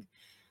knowing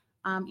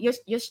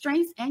your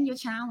strengths and your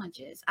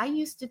challenges. I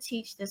used to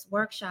teach this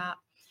workshop,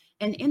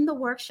 and in the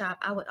workshop,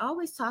 I would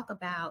always talk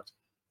about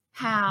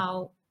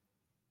how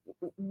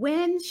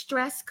when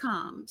stress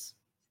comes,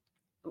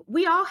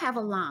 we all have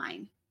a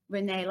line,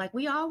 Renee, like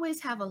we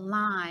always have a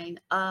line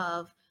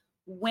of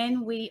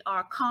when we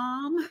are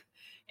calm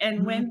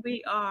and when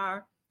we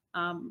are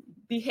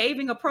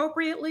behaving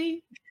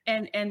appropriately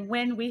and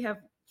when we have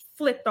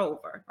flipped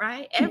over,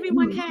 right?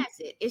 Everyone has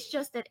it. It's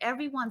just that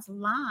everyone's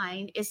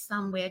line is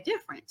somewhere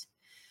different.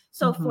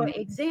 So for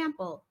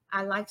example,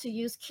 I like to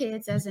use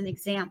kids as an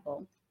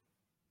example.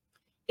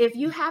 If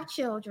you have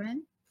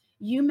children,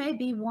 you may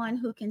be one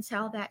who can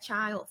tell that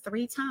child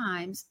 3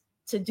 times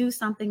to do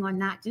something or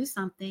not do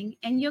something,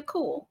 and you're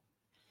cool.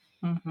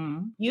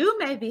 You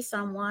may be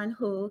someone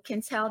who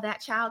can tell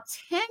that child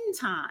 10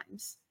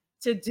 times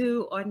to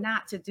do or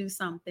not to do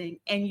something,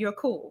 and you're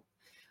cool.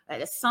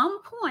 At some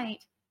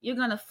point, you're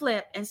going to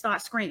flip and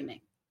start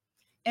screaming.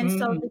 And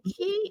so the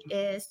key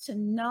is to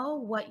know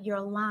what your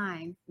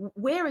line,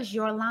 where is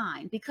your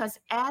line? Because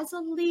as a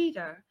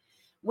leader,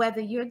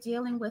 whether you're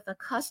dealing with a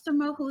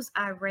customer who's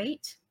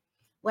irate,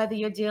 whether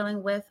you're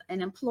dealing with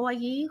an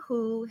employee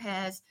who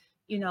has,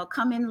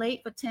 come in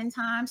late for 10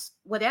 times,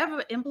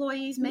 whatever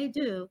employees may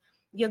do,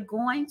 you're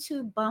going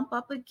to bump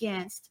up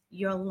against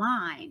your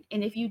line.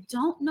 And if you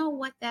don't know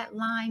what that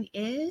line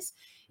is,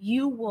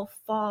 you will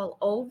fall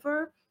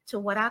over to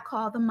what I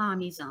call the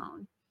mommy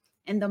zone.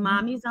 And the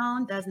mommy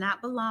zone does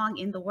not belong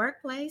in the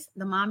workplace.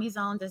 The mommy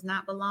zone does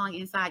not belong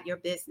inside your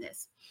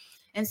business.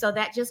 And so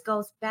that just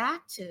goes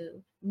back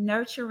to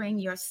nurturing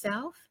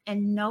yourself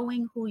and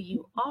knowing who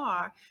you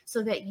are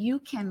so that you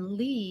can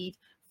lead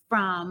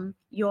from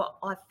your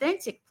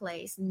authentic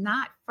place,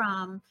 not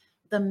from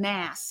the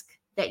mask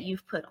that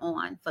you've put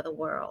on for the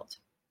world.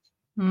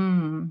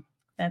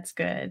 That's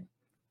good.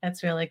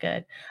 That's really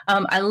good.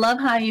 I love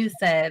how you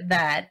said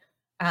that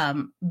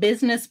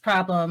business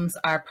problems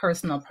are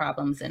personal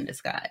problems in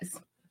disguise.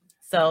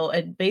 So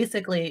it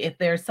basically, if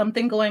there's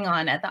something going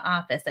on at the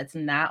office that's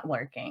not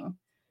working,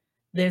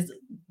 there's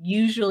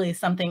usually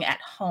something at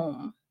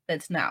home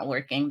that's not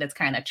working, that's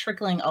kind of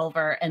trickling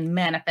over and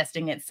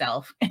manifesting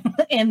itself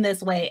in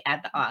this way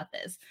at the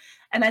office.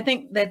 And I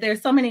think that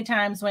there's so many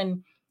times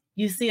when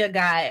you see a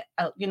guy,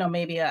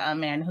 maybe a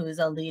man who's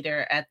a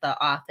leader at the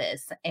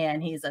office,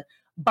 and he's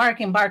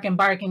barking,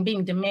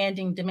 being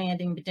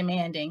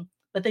demanding.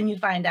 But then you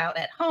find out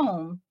at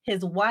home,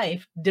 his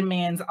wife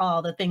demands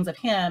all the things of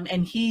him,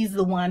 and he's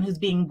the one who's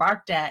being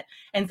barked at.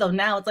 And so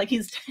now it's like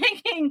he's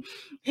taking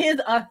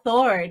his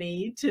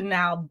authority to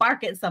now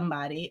bark at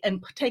somebody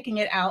and taking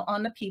it out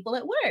on the people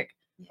at work,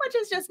 which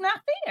is just not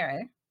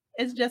fair.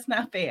 It's just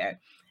not fair.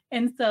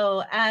 And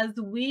so as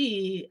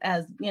we,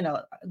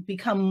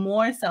 become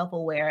more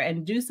self-aware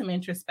and do some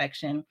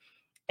introspection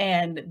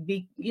and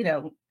be,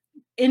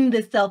 in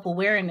this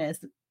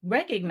self-awareness,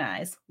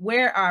 recognize,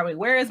 where are we?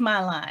 Where is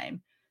my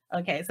line?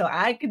 Okay, so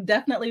I could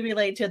definitely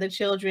relate to the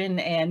children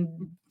and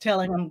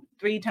telling them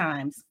 3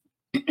 times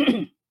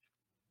for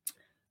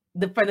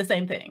the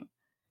same thing.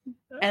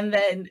 And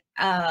then,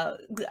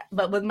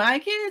 but with my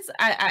kids,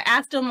 I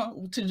asked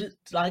them to,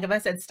 like, if I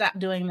said, stop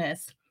doing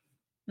this,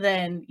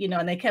 then,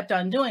 and they kept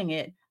on doing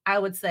it, I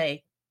would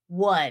say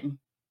 1.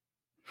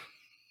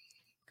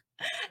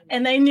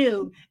 And they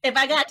knew if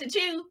I got to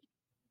 2,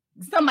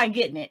 somebody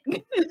getting it.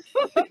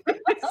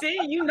 See,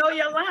 you know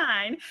your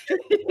line.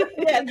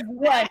 Yes,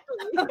 1.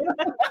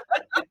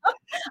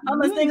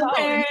 I'm a single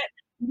parent.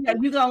 Yeah,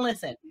 you gonna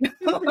listen.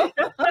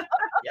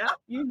 Yeah,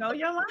 you know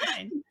your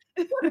line.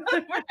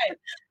 Right.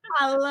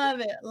 I love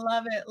it.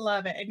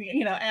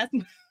 And ask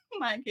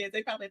my kids,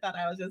 they probably thought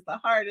I was just the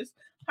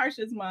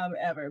harshest mom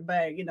ever.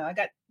 But I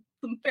got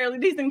some fairly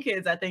decent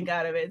kids, I think,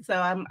 out of it. So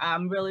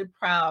I'm really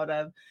proud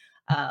of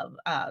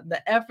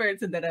the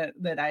efforts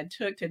that I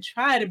took to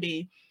try to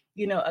be,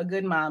 a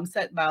good mom,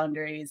 set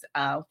boundaries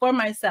for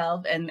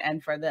myself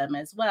and for them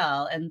as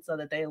well. And so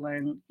that they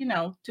learn,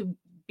 to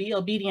be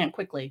obedient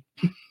quickly.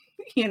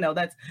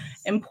 That's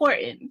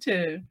important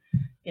to,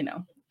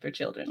 for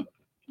children.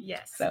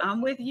 Yes, So.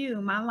 I'm with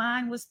you. My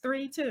line was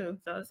 3 too.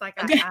 So it's like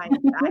I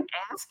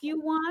ask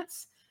you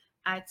once,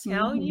 I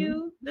tell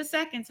you the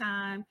second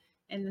time,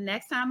 And the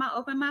next time I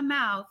open my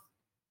mouth,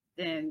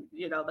 then,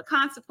 the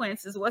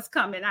consequences, what's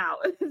coming out.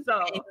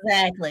 So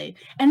Exactly.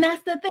 And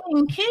that's the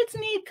thing. Kids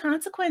need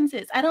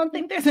consequences. I don't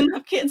think there's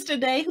enough kids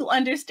today who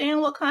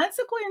understand what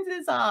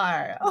consequences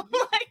are. I'm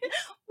like,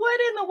 what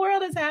in the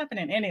world is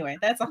happening? Anyway,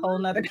 that's a whole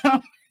nother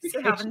we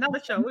should have conversation.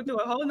 another show. We'll do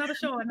a whole nother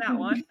show on that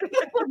one.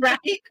 Right?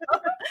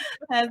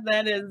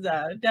 That is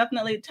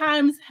definitely,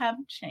 times have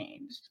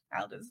changed.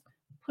 I'll just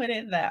put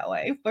it that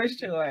way for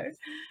sure.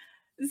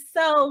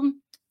 So,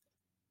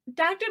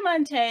 Dr.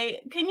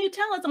 Montae, can you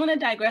tell us, I want to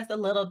digress a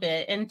little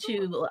bit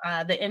into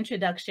the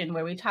introduction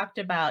where we talked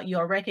about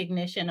your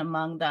recognition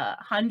among the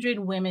 100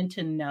 women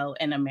to know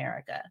in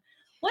America.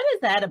 What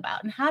is that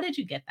about and how did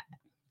you get that?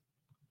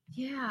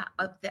 Yeah,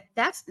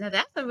 that's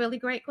a really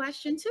great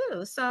question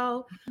too.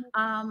 So,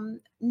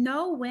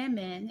 Know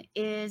Women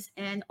is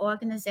an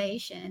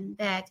organization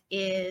that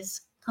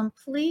is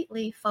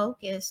completely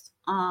focused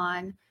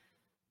on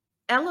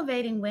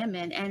elevating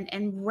women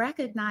and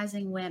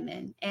recognizing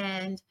women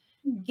and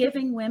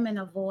giving women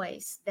a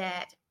voice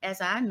that, as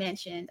I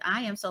mentioned,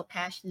 I am so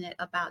passionate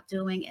about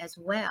doing as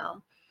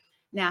well.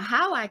 Now,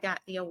 how I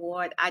got the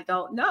award, I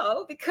don't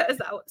know because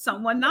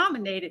someone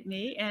nominated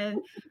me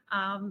and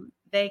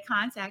they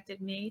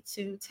contacted me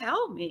to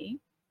tell me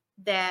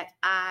that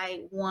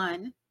I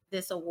won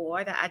this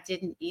award. I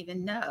didn't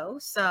even know.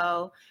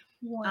 So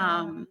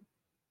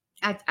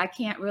I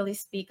can't really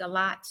speak a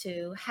lot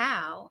to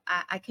how.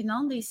 I can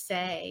only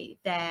say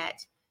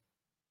that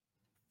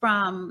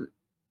from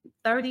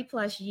 30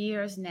 plus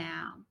years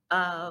now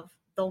of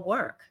the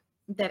work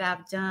that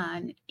I've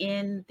done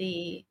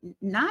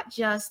not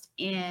just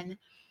in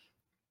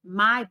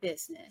my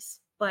business,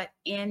 but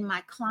in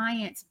my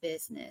client's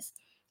business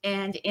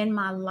and in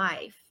my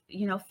life.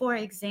 For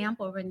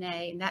example,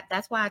 Renee, and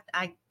that's why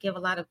I give a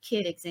lot of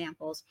kid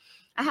examples.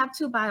 I have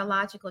 2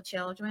 biological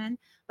children,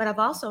 but I've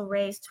also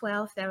raised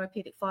 12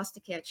 therapeutic foster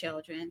care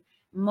children,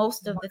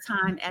 most of the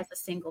time as a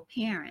single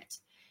parent.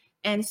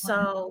 And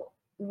so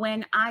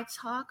when I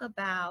talk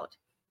about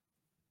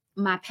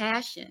my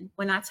passion,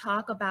 when I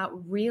talk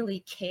about really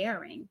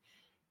caring,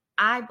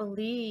 I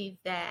believe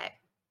that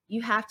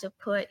you have to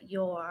put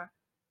your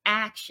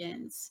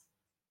actions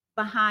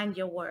behind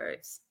your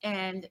words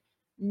and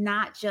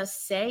not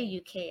just say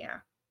you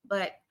care.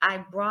 But I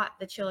brought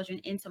the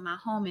children into my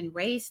home and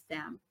raised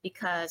them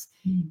because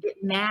it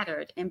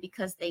mattered and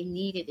because they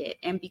needed it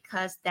and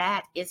because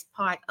that is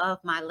part of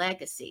my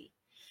legacy.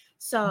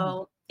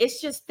 So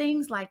it's just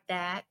things like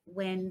that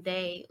when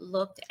they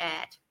looked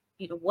at,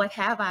 what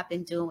have I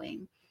been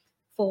doing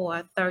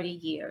for 30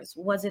 years?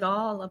 Was it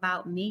all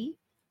about me?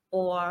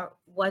 Or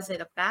was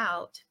it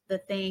about the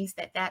things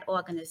that that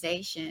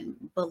organization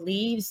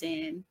believes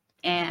in?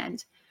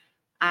 And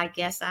I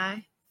guess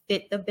I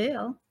fit the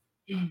bill.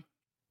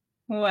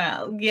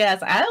 Well,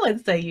 yes, I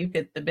would say you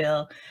fit the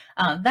bill.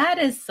 That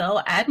is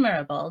so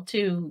admirable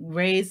to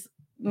raise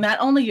not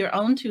only your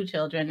own 2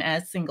 children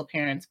as single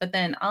parents, but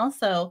then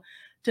also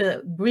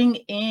to bring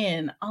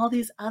in all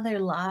these other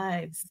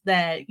lives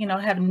that,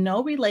 have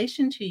no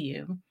relation to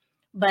you,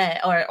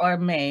 but or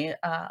may,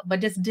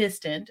 but just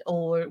distant,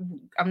 or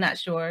I'm not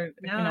sure,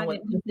 No, I what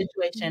the didn't.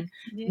 situation,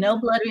 no Yeah.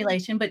 blood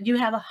relation, but you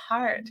have a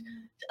heart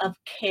of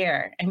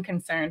care and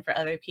concern for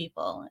other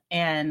people.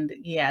 And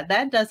yeah,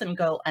 that doesn't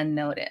go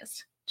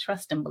unnoticed.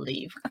 Trust and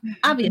believe,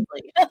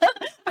 obviously.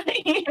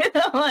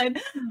 And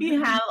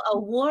you have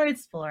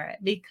awards for it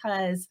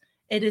because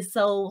it is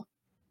so,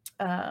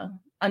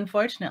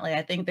 unfortunately,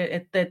 I think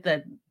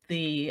that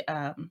the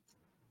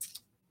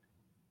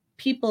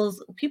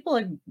people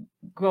are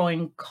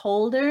growing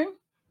colder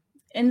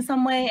in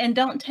some way and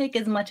don't take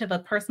as much of a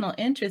personal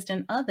interest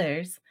in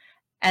others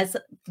as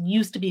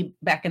used to be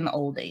back in the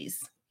old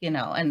days,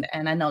 and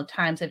I know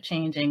times have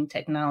changing,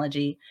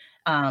 technology,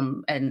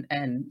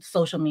 and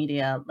social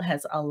media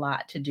has a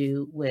lot to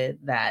do with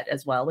that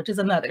as well, which is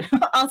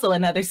also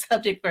another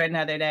subject for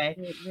another day.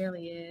 It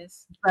really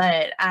is.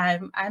 But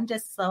I'm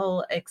just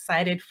so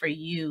excited for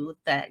you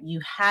that you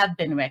have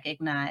been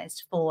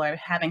recognized for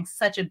having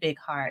such a big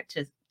heart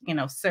to,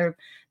 serve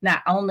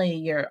not only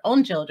your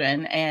own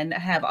children and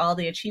have all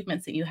the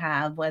achievements that you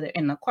have, whether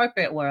in the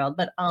corporate world,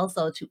 but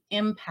also to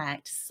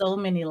impact so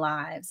many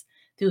lives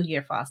through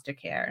your foster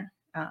care.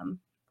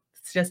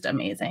 It's just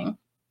amazing.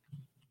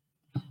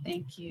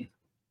 Thank you.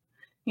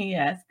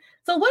 Yes.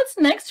 So what's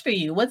next for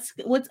you? What's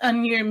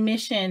on your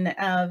mission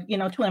of,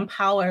 to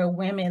empower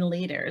women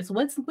leaders?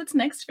 What's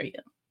next for you?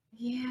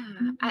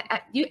 Yeah,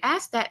 you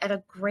asked that at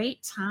a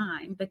great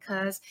time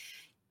because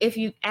if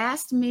you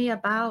asked me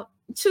about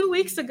 2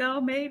 weeks ago,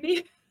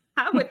 maybe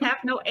I would have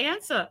no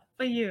answer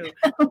for you.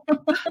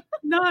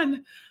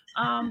 None.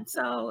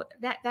 So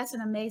that's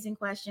an amazing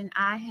question.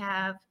 I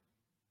have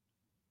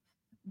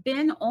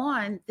been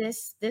on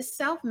this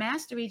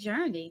self-mastery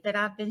journey that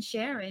I've been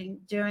sharing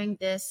during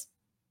this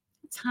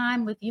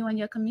time with you and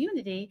your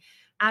community.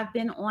 I've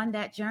been on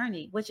that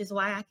journey, which is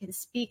why I can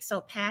speak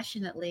so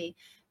passionately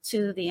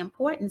to the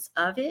importance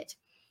of it.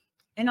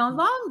 And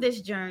along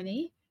this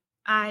journey,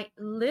 I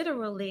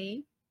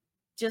literally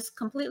just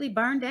completely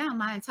burned down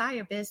my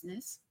entire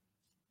business.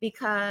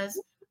 because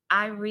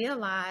I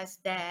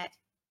realized that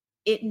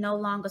it no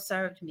longer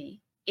served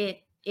me.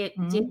 It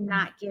did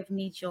not give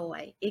me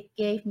joy. It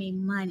gave me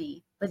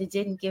money, but it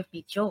didn't give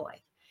me joy.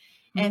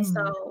 And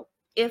so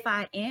if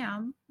I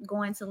am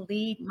going to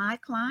lead my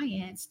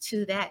clients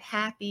to that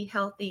happy,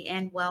 healthy,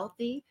 and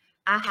wealthy,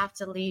 I have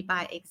to lead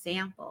by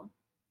example.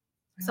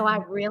 So I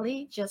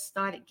really just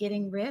started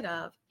getting rid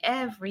of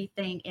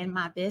everything in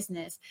my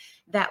business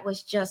that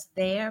was just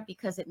there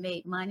because it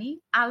made money.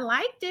 I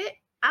liked it.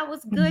 I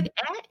was good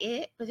at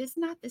it, but it's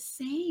not the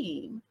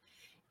same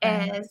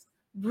as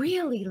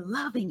really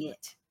loving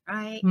it,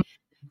 right?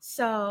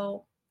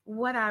 So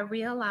what I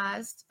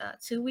realized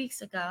 2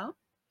 weeks ago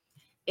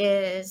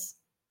is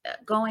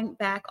going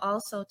back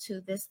also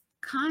to this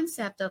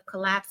concept of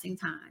collapsing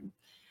time.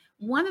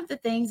 One of the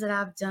things that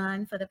I've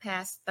done for the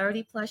past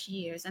 30 plus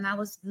years, and I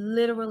was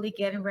literally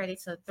getting ready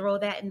to throw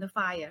that in the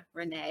fire,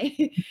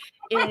 Renee,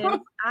 is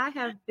I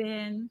have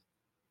been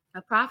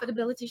a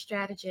profitability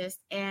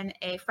strategist and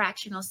a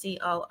fractional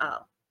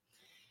COO.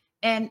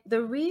 And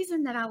the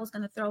reason that I was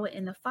going to throw it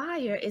in the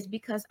fire is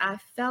because I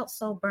felt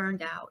so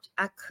burned out.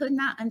 I could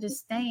not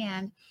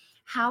understand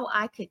how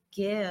I could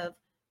give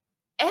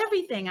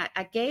everything.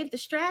 I gave the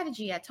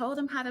strategy. I told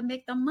them how to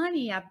make the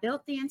money. I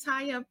built the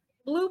entire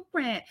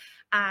blueprint.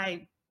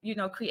 I,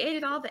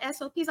 created all the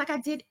SOPs. Like I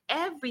did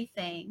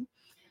everything,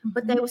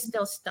 but they were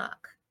still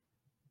stuck.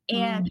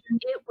 And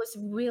it was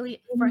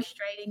really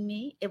frustrating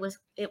me. It was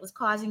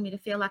causing me to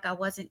feel like I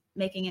wasn't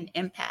making an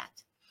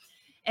impact.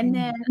 And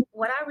then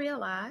what I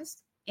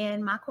realized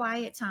in my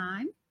quiet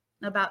time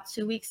about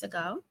 2 weeks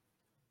ago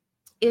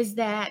is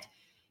that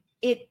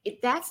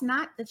that's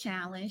not the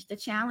challenge. The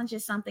challenge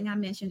is something I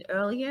mentioned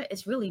earlier.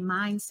 It's really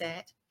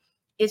mindset.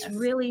 It's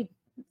really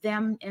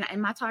them,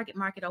 and my target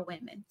market are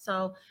women.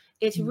 So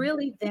it's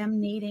really them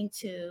needing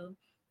to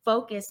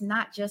focus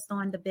not just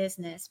on the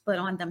business, but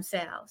on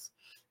themselves.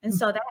 And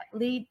so that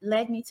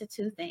led me to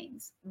two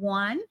things.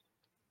 One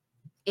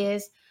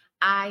is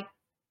I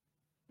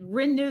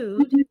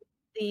renewed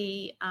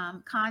the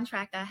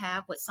contract I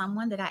have with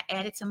someone that I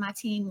added to my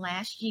team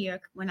last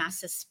year when I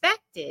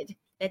suspected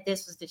that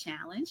this was the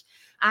challenge.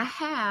 I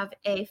have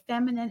a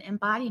feminine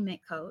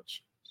embodiment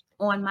coach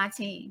on my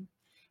team,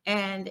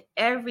 and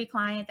every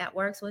client that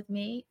works with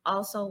me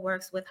also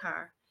works with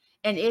her.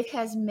 And it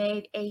has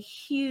made a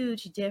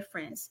huge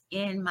difference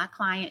in my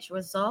clients'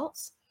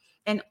 results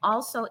and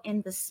also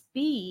in the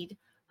speed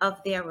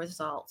of their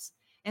results.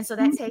 And so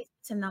that takes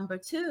to number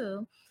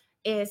two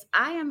is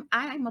I am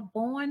a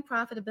born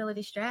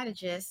profitability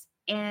strategist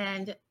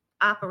and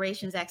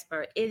operations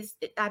expert.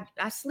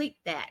 I sleep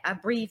that, I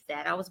breathe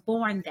that, I was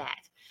born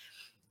that.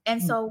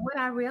 And so what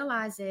I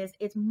realize is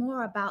it's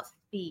more about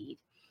speed.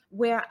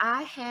 Where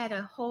I had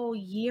a whole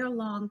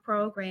year-long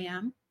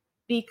program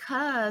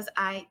because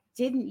I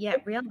didn't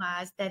yet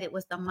realize that it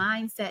was the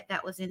mindset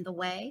that was in the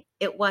way.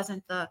 It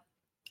wasn't the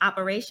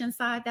operation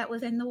side that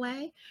was in the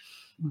way.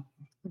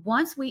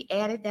 Once we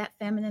added that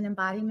feminine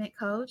embodiment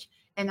coach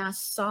and I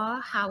saw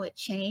how it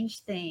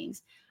changed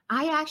things,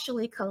 I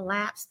actually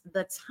collapsed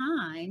the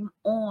time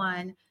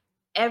on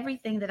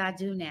everything that I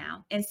do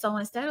now. And so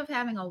instead of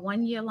having a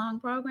 1 year long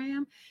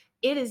program,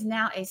 it is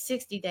now a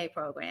 60-day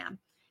program.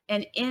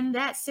 And in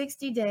that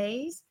 60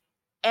 days,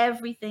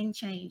 everything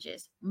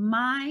changes.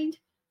 Mind,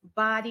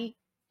 body,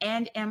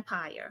 and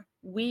empire.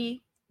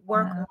 We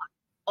work on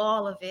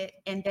all of it,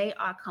 and they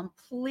are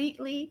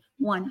completely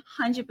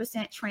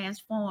 100%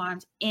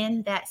 transformed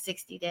in that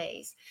 60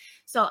 days.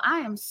 So I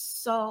am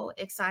so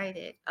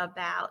excited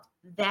about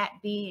that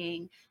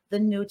being the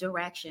new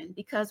direction,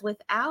 because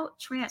without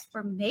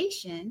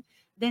transformation,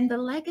 then the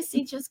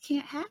legacy just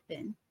can't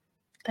happen.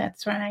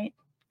 That's right.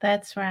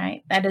 That's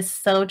right. That is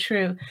so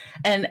true.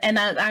 And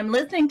I'm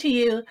listening to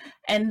you,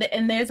 and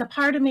there's a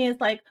part of me is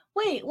like,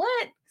 wait,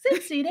 what?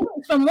 60 days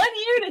from 1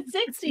 year to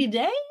 60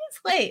 days?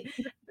 Wait.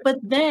 But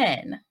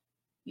then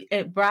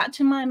it brought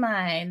to my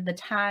mind the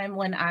time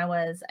when I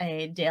was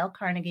a Dale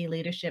Carnegie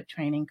leadership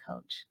training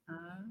coach.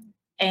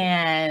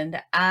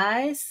 And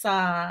I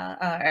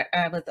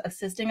was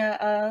assisting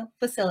a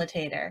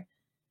facilitator,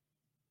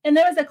 and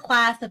there was a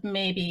class of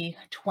maybe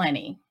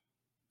 20.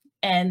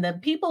 And the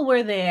people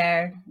were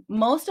there,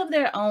 most of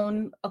their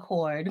own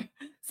accord,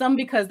 some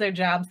because their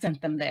job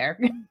sent them there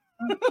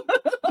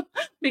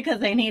because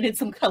they needed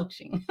some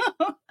coaching.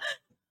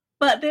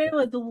 But there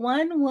was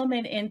one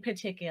woman in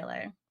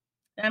particular.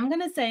 I'm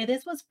going to say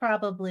this was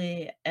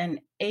probably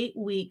an 8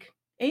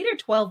 or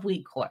 12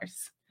 week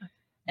course.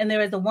 And there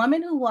was a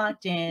woman who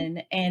walked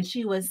in, and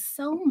she was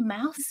so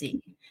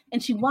mousy,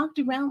 and she walked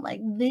around like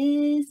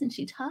this, and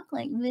she talked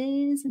like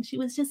this, and she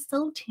was just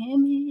so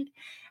timid.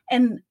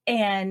 And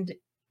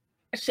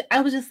I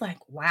was just like,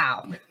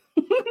 wow,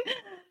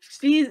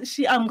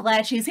 I'm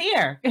glad she's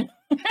here,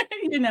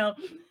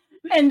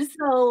 And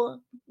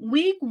so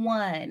week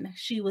one,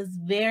 she was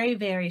very,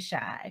 very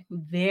shy,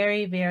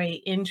 very,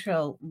 very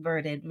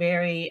introverted,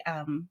 very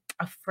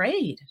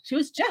afraid. She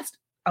was just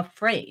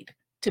afraid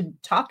to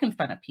talk in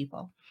front of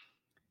people.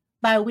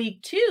 By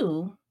week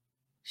two,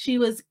 she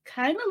was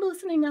kind of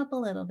loosening up a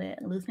little bit.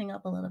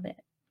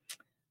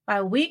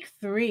 By week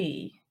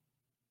 3,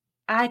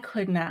 I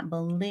could not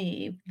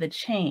believe the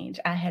change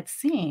I had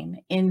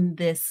seen in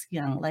this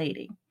young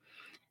lady.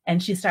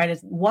 And she started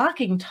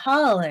walking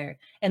taller,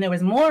 and there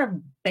was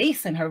more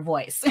bass in her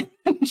voice.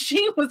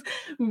 She was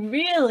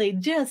really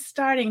just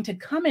starting to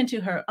come into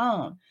her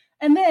own.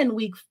 And then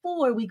week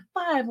 4, week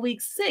 5,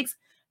 week 6,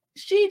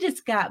 she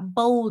just got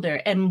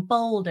bolder and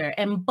bolder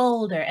and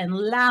bolder and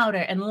louder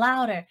and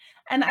louder.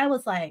 And I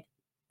was like,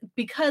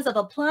 because of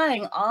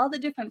applying all the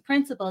different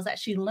principles that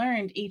she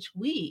learned each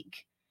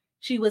week,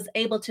 she was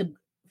able to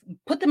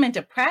put them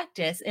into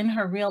practice in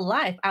her real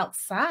life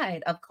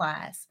outside of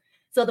class.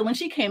 So that when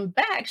she came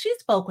back, she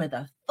spoke with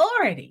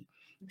authority.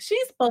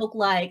 She spoke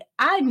like,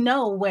 I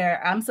know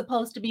where I'm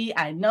supposed to be.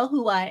 I know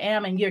who I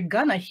am, and you're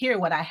gonna hear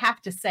what I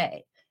have to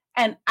say.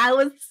 And I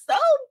was so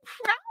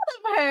proud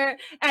of her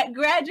at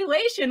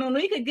graduation when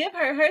we could give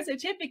her her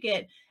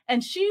certificate.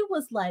 And she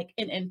was like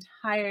an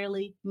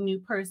entirely new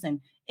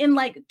person in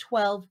like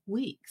 12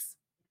 weeks.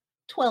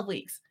 12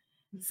 weeks.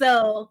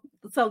 So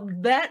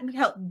that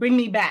helped bring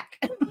me back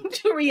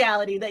to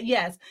reality that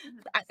yes,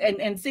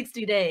 in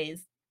 60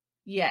 days,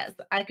 yes,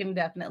 I can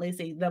definitely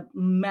see the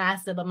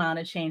massive amount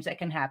of change that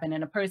can happen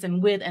in a person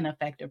with an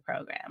effective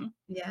program.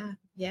 Yeah,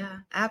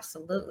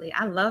 absolutely.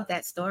 I love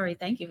that story.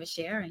 Thank you for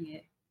sharing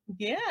it.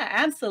 Yeah,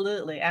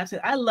 absolutely.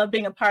 Absolutely. I love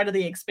being a part of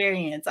the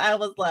experience. I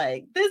was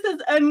like, this is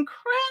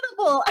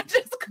incredible. I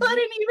just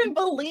couldn't even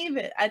believe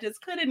it. I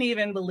just couldn't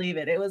even believe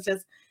it. It was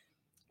just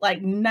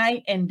like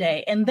night and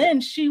day. And then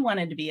she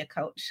wanted to be a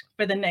coach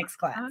for the next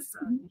class.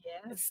 Awesome.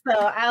 Yes. So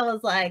I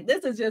was like,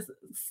 this is just,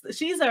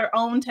 she's her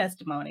own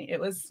testimony.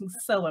 It was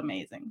so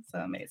amazing.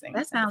 So amazing.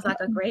 That sounds like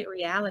a great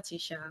reality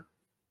show.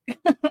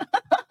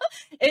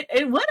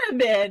 It would have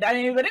been, I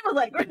mean, but it was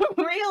like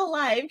real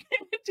life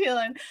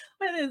dealing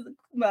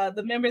with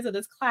the members of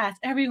this class.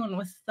 Everyone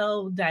was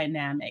so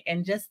dynamic,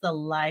 and just the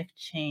life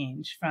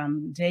change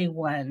from day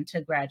 1 to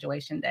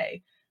graduation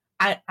day.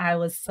 I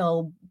was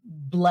so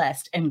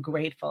blessed and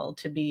grateful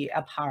to be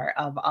a part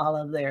of all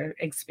of their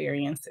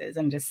experiences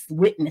and just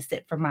witness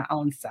it for my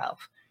own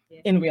self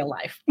in real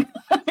life.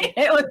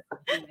 It was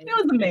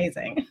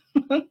amazing.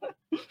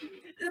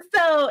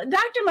 So,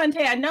 Dr.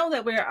 Montae, I know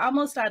that we're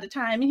almost out of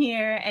time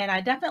here, and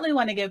I definitely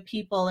want to give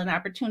people an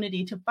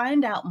opportunity to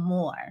find out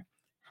more.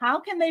 How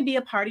can they be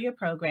a part of your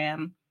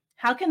program?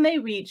 How can they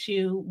reach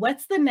you?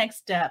 What's the next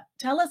step?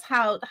 Tell us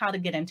how to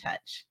get in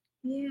touch.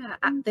 Yeah,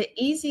 the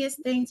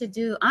easiest thing to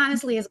do,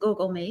 honestly, is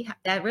Google me.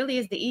 That really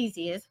is the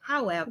easiest.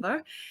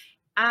 However,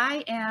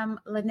 I am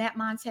Linette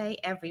Montae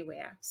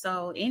everywhere.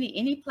 So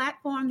any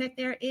platform that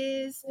there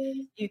is,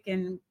 you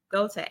can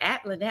go to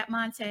 @Linette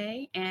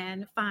Montae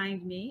and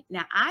find me.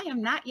 Now, I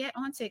am not yet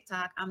on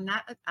TikTok. I'm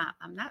not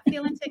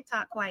feeling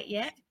TikTok quite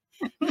yet.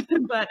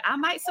 But I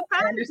might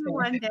surprise you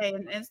one day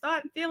and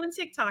start feeling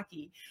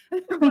TikTok-y.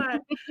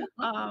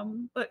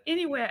 But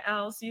anywhere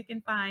else you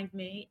can find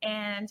me.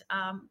 And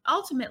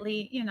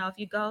ultimately, if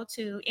you go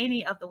to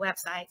any of the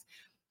websites,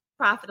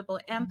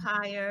 Profitable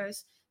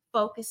Empires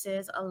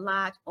focuses a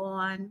lot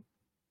on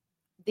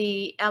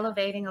the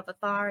elevating of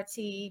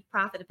authority,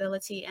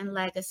 profitability, and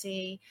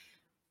legacy.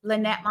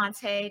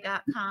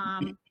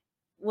 LinetteMontae.com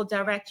will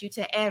direct you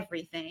to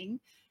everything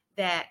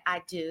that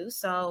I do.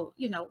 So,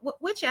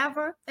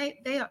 whichever,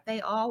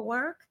 they all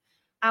work.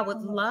 I would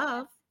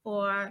love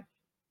for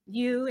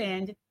you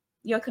and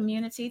your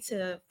community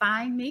to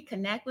find me,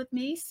 connect with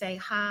me, say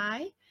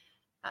hi.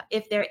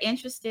 If they're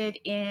interested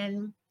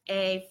in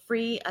a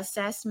free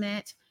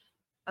assessment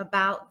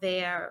about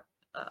their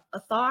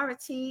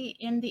authority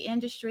in the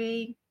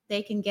industry,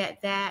 they can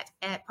get that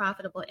at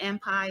Profitable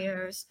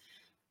Empires.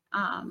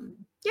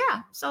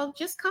 So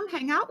just come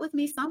hang out with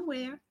me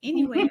somewhere,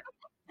 anywhere.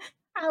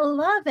 I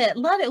love it.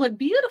 Love it. With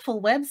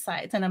beautiful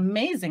websites and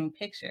amazing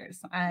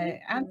pictures.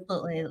 I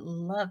absolutely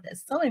love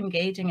this. So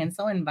engaging and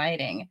so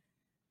inviting.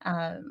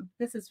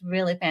 This is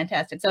really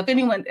fantastic. So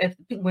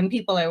when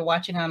people are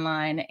watching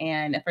online,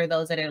 and for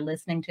those that are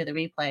listening to the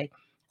replay,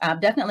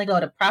 definitely go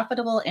to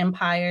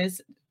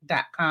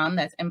profitableempires.com.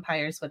 That's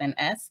empires with an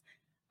S.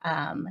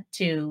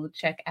 To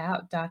check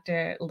out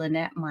Dr.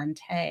 Linette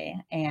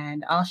Montae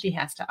and all she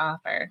has to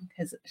offer,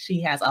 because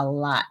she has a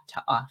lot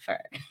to offer.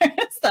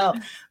 So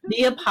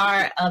be a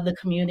part of the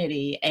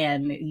community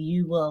and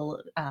you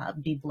will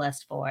be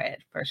blessed for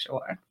it for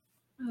sure.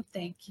 Oh,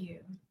 thank you.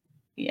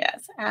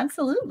 Yes,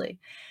 absolutely.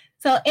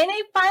 So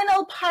any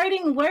final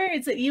parting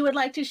words that you would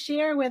like to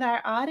share with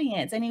our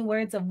audience? Any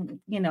words of,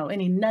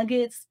 any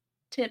nuggets,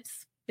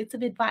 tips, bits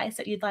of advice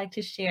that you'd like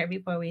to share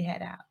before we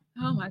head out?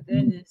 Oh my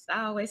goodness.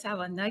 I always have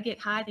a nugget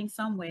hiding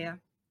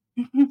somewhere.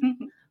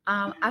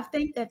 I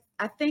think that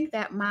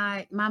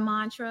my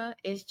mantra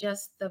is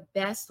just the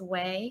best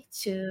way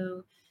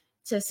to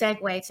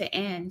segue to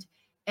end.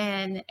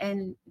 And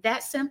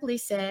that simply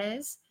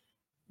says,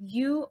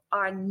 you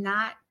are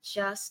not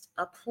just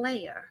a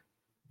player.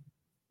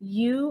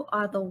 You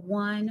are the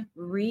one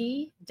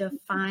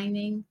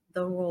redefining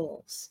the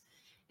rules.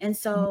 And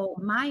so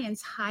my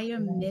entire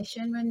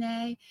mission,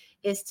 Renee,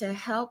 is to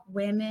help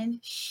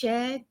women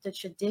shed the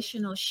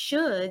traditional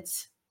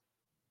shoulds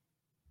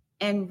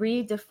and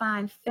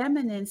redefine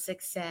feminine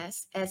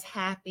success as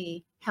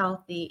happy,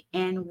 healthy,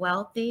 and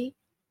wealthy.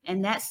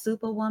 And that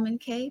superwoman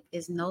cape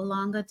is no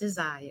longer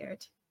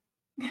desired.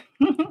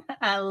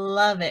 I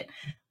love it.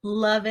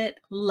 Love it.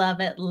 Love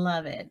it.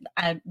 Love it.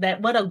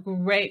 What a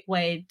great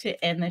way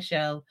to end the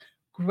show.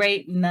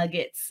 Great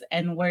nuggets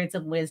and words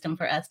of wisdom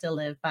for us to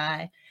live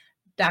by.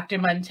 Dr.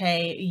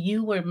 Montae,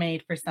 you were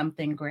made for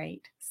something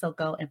great. So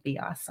go and be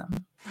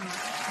awesome.